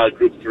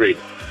Group 3.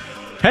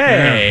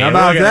 Hey, how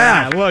about look at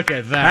that? Look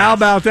at that. How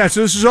about that?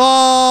 So this is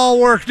all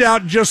worked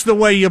out just the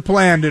way you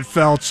planned it,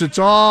 Feltz. It's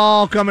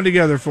all coming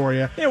together for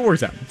you. It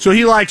works out. So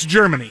he likes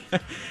Germany.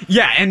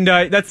 Yeah, and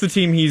that's the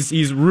team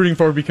he's rooting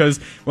for because,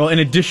 well, in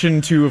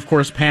addition to, of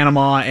course,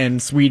 Panama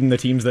and Sweden, the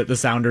teams that the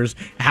Sounders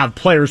have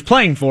players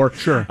playing for.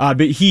 Sure.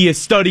 But he has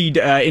studied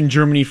in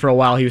Germany for a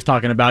while. He was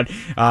talking about,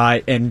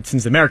 and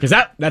since America's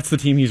that's the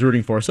team he's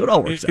rooting for. So it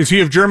all works out. Is he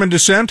of German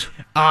descent?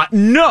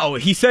 No,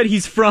 he said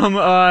he's from.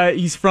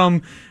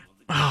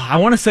 I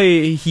want to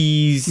say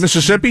he's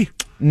Mississippi?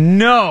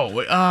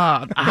 No,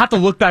 I have to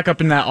look back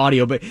up in that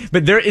audio, but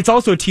there it's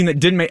also a team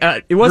that didn't make.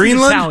 It wasn't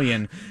Greenland?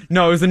 Italian.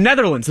 No, it was the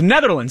Netherlands. The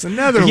Netherlands.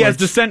 Netherlands. He has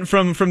descent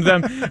from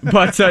them,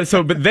 but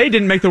they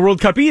didn't make the World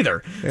Cup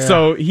either. Yeah.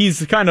 So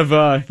he's kind of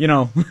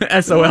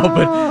SOL.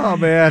 Oh but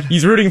man,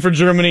 he's rooting for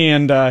Germany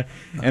and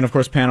of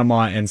course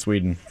Panama and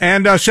Sweden.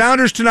 And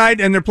Sounders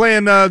tonight, and they're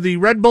playing the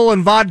Red Bull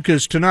and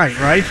Vodkas tonight,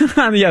 right?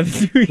 Yeah,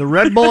 the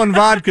Red Bull and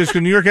Vodkas. Because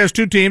New York has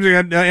two teams. They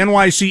got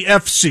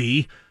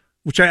NYCFC.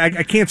 Which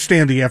I can't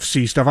stand the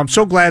FC stuff. I'm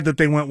so glad that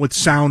they went with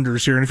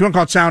Sounders here. And if you want to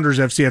call it Sounders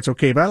FC, that's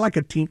okay. But I like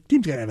a team.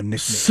 Team's got to have a nickname.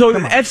 So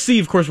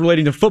FC, of course,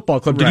 relating to football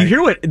club. Did you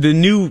hear what the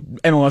new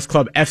MLS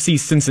club FC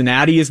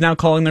Cincinnati is now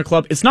calling their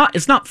club? It's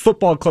not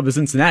Football Club of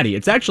Cincinnati.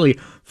 It's actually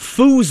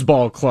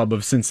Foosball Club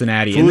of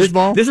Cincinnati.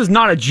 Foosball? This is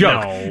not a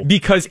joke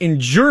because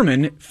in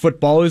German,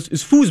 football is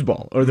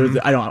Fußball. Or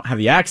I don't have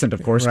the accent,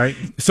 of course. Right.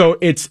 So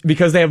it's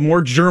because they have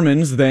more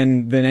Germans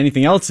than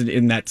anything else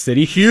in that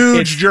city.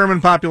 Huge German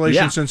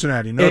population in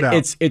Cincinnati, no doubt.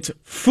 It's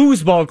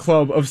Foosball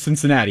Club of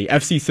Cincinnati,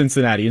 FC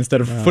Cincinnati,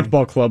 instead of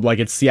Football Club like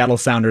it's Seattle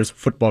Sounders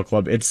Football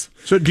Club.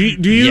 So do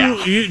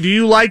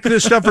you like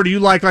this stuff, or do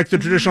you like the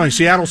traditional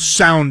Seattle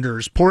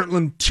Sounders,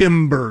 Portland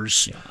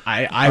Timbers?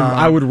 Yeah.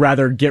 I would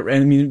rather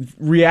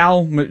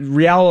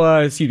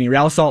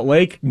Real Salt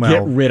Lake.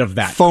 Get rid of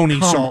that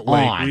phony Salt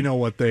Lake. We know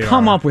what they are.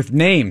 Come up with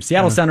names.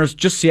 Seattle Sounders,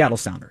 just Seattle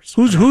Sounders.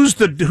 Who's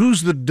the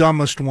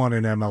dumbest one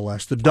in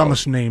MLS? The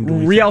dumbest named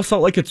Real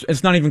Salt Lake.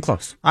 It's not even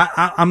close.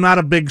 I'm not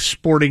a big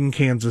Sporting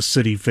Kansas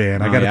City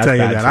fan. I got to tell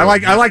you that. I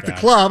like the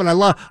club, and I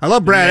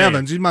love Brad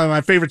Evans. He's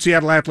my favorite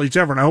Seattle athletes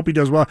ever, and I hope he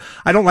does well.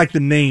 I don't like the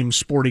name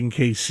Sporting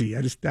KC.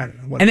 I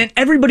don't know. And then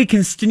everybody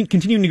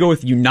continuing to go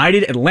with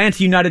United,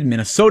 Atlanta United,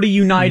 Minnesota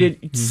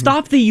United. Mm-hmm.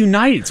 Stop the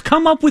Uniteds.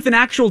 Come up with an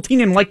actual team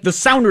name like the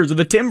Sounders or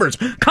the Timbers.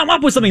 Come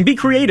up with something. Be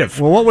creative.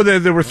 Well, what were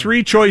there were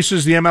three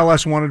choices the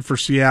MLS wanted for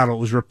Seattle.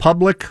 It was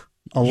Republic,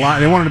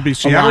 They wanted to be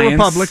Seattle Alliance.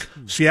 Republic,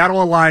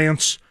 Seattle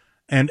Alliance,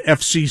 and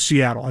FC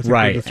Seattle. I think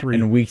were the three.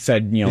 And we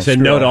said, said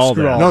no to all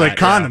that. No, they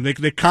conned them.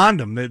 They conned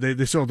them.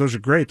 They said, those are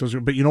great.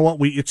 But you know what?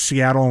 It's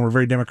Seattle, and we're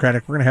very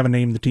democratic. We're going to have a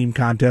name the team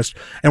contest,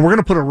 and we're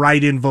going to put a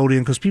write-in vote in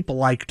because people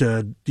like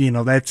to, they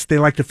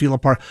like to feel a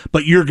part.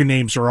 But your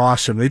names are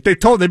awesome. They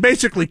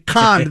basically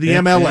conned the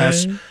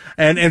MLS,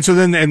 and so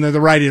then the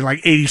write-in,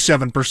 like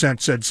 87%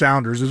 said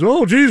Sounders. Is,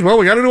 oh geez, well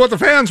we got to do what the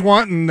fans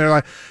want, and they're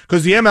like,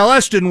 because the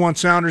MLS didn't want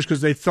Sounders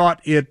because they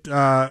thought it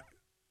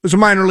was a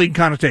minor league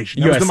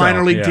connotation. That was the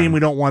minor league team. We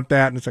don't want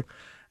that. And it's like,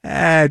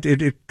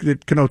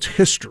 it connotes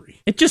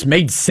history. It just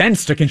made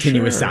sense to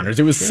continue with Sounders.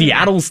 It was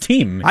Seattle's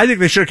team. I think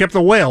they should have kept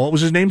the whale. What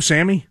was his name?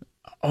 Sammy?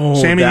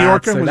 Sammy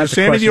Diorca? Was it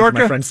Sammy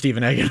Diorca? My friend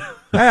Stephen Egan.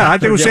 Yeah, I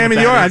think it was Sammy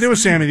Diorca. I think it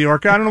was Sammy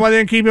Diorca. I don't know why they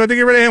didn't keep him. I think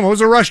get rid of him. What was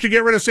the rush to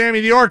get rid of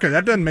Sammy Diorca?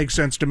 That doesn't make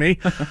sense to me.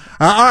 All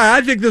right,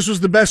 I think this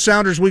was the best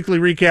Sounders Weekly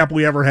recap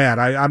we ever had.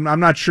 I'm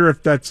not sure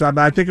if that's.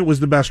 I think it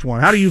was the best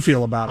one. How do you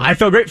feel about it? I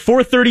feel great.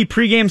 4:30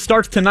 pregame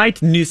starts tonight.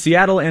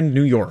 Seattle and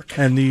New York.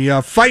 And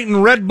the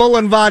fighting Red Bull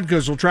and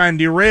Vodkas will try and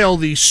derail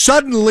the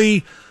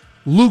suddenly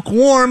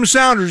lukewarm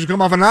Sounders who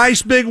come off a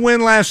nice big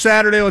win last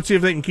Saturday. Let's see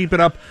if they can keep it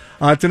up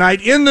tonight.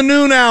 In the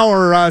noon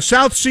hour,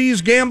 South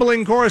Seas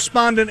gambling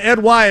correspondent Ed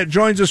Wyatt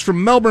joins us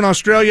from Melbourne,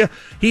 Australia.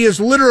 He is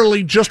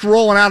literally just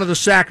rolling out of the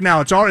sack now.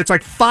 It's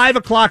like 5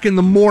 o'clock in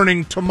the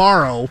morning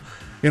tomorrow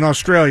in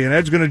Australia, and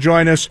Ed's going to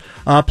join us.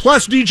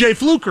 Plus DJ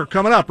Fluker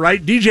coming up,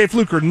 right? DJ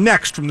Fluker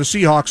next from the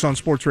Seahawks on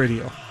Sports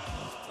Radio.